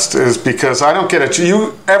podcast is because I don't get it.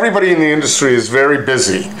 Everybody in the industry is very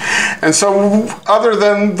busy, and so other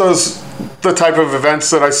than the type of events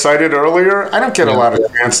that I cited earlier, I don't get a lot of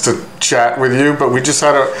chance to chat with you, but we just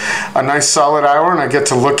had a nice solid hour, and I get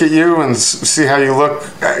to look at you and see how you look,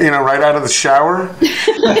 right out of the shower.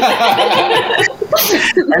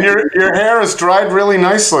 And your hair is dried really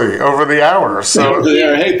nicely over the hour. So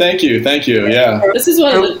hey, thank you. Yeah. This is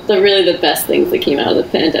one of the best things that came out of the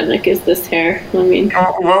pandemic is this hair. I mean,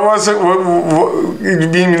 what was it? What, you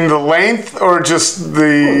mean the length or just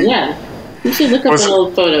the? Yeah, you should look up an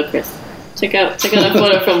old photo, Chris. Check out a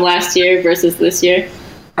photo from last year versus this year.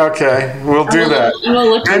 Okay, we'll do that. We'll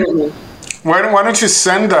look at it. Why don't you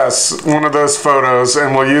send us one of those photos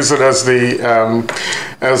and we'll use it as the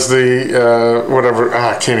whatever.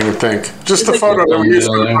 I can't even think. Just the photo that we use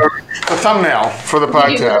for the thumbnail for the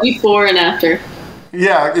podcast. Before and after.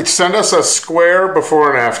 Yeah, send us a square before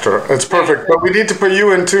and after. It's perfect. But we need to put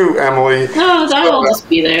you in too, Emily. No, I'll just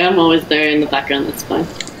be there. I'm always there in the background. That's fine.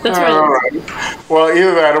 That's right. Well,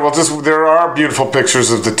 either that or there are beautiful pictures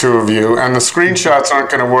of the two of you, and the screenshots aren't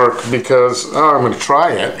going to work because, I'm going to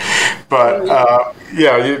try it. But,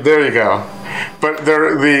 there you go. But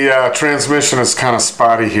the transmission is kind of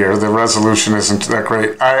spotty here. The resolution isn't that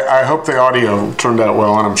great. I hope the audio turned out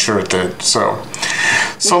well, and I'm sure it did. So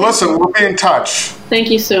listen, we'll be in touch. Thank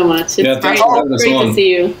you so much. It's great to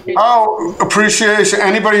see you. Oh, appreciation.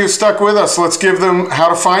 Anybody who stuck with us, let's give them how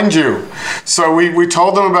to find you. So we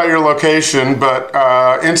told them about your location, but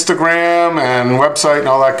Instagram and website and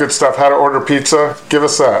all that good stuff, how to order pizza, give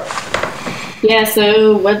us that. Yeah,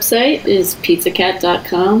 so website is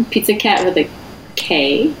pizzacat.com. Pizzacat with a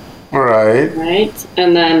K. Right. Right.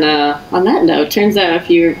 And then on that note, turns out if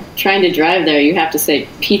you're trying to drive there, you have to say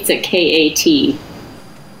pizza KAT.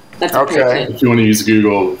 That's okay. If you want to use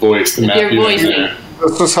Google Voice to map you there.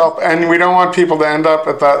 This was help, and we don't want people to end up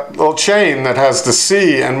at that little chain that has the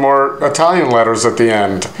C and more Italian letters at the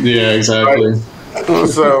end. Yeah, exactly. Right?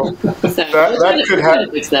 So that could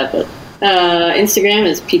happen. Fix that, but Instagram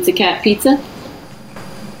is PizzaCat Pizza.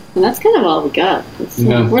 And that's kind of all we got.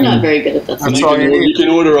 We're not very good at that. You can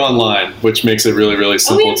order online, which makes it really, really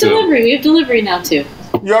simple. We have delivery. We have delivery now too.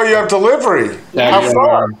 Yo, you have delivery. How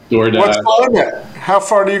far? DoorDash. What's on it? How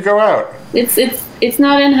far do you go out? It's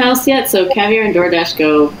not in house yet, so Caviar and DoorDash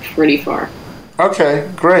go pretty far. Okay,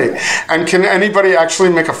 great. And can anybody actually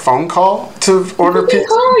make a phone call to order pizza?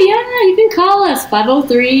 You can call us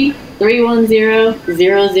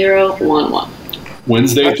 503-310-0011.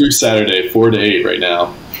 Wednesday through Saturday, 4 to 8 right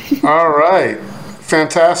now. All right.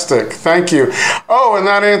 Fantastic. Thank you. Oh, and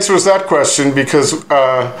that answers that question because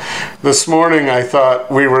this morning I thought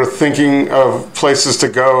we were thinking of places to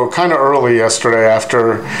go kind of early yesterday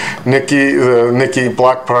after the Nikki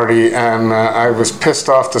block party, and I was pissed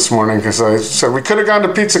off this morning because I said we could have gone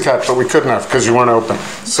to Pizza Cat, but we couldn't have because you weren't open.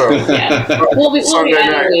 So we'll be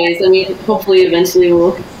out of days. I mean, hopefully eventually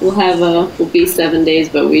we'll be 7 days,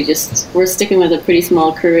 but we're sticking with a pretty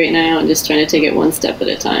small crew right now and just trying to take it one step at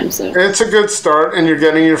a time. So it's a good start. And you're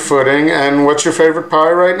getting your footing. And what's your favorite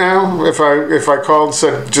pie right now? If I called and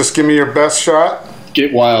said, just give me your best shot.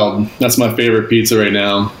 Get Wild. That's my favorite pizza right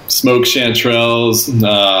now. Smoked chanterelles,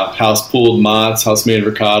 house pulled mozz, house made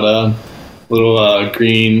ricotta, little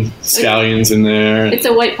green scallions in there. It's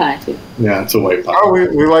a white pie too. Yeah, it's a white pie. Oh,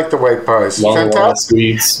 we like the white pies. Fantastic.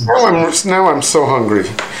 Sweets. Now I'm so hungry.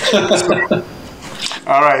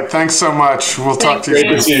 All right. Thanks so much. We'll talk to you.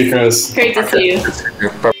 Great to see you, Chris. Great to see you.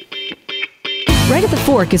 Bye. Right at the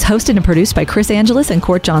Fork is hosted and produced by Chris Angelis and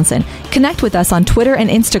Court Johnson. Connect with us on Twitter and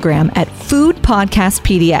Instagram at Food Podcast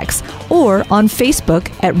PDX or on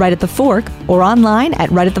Facebook at Right at the Fork or online at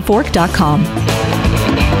rightatthefork.com.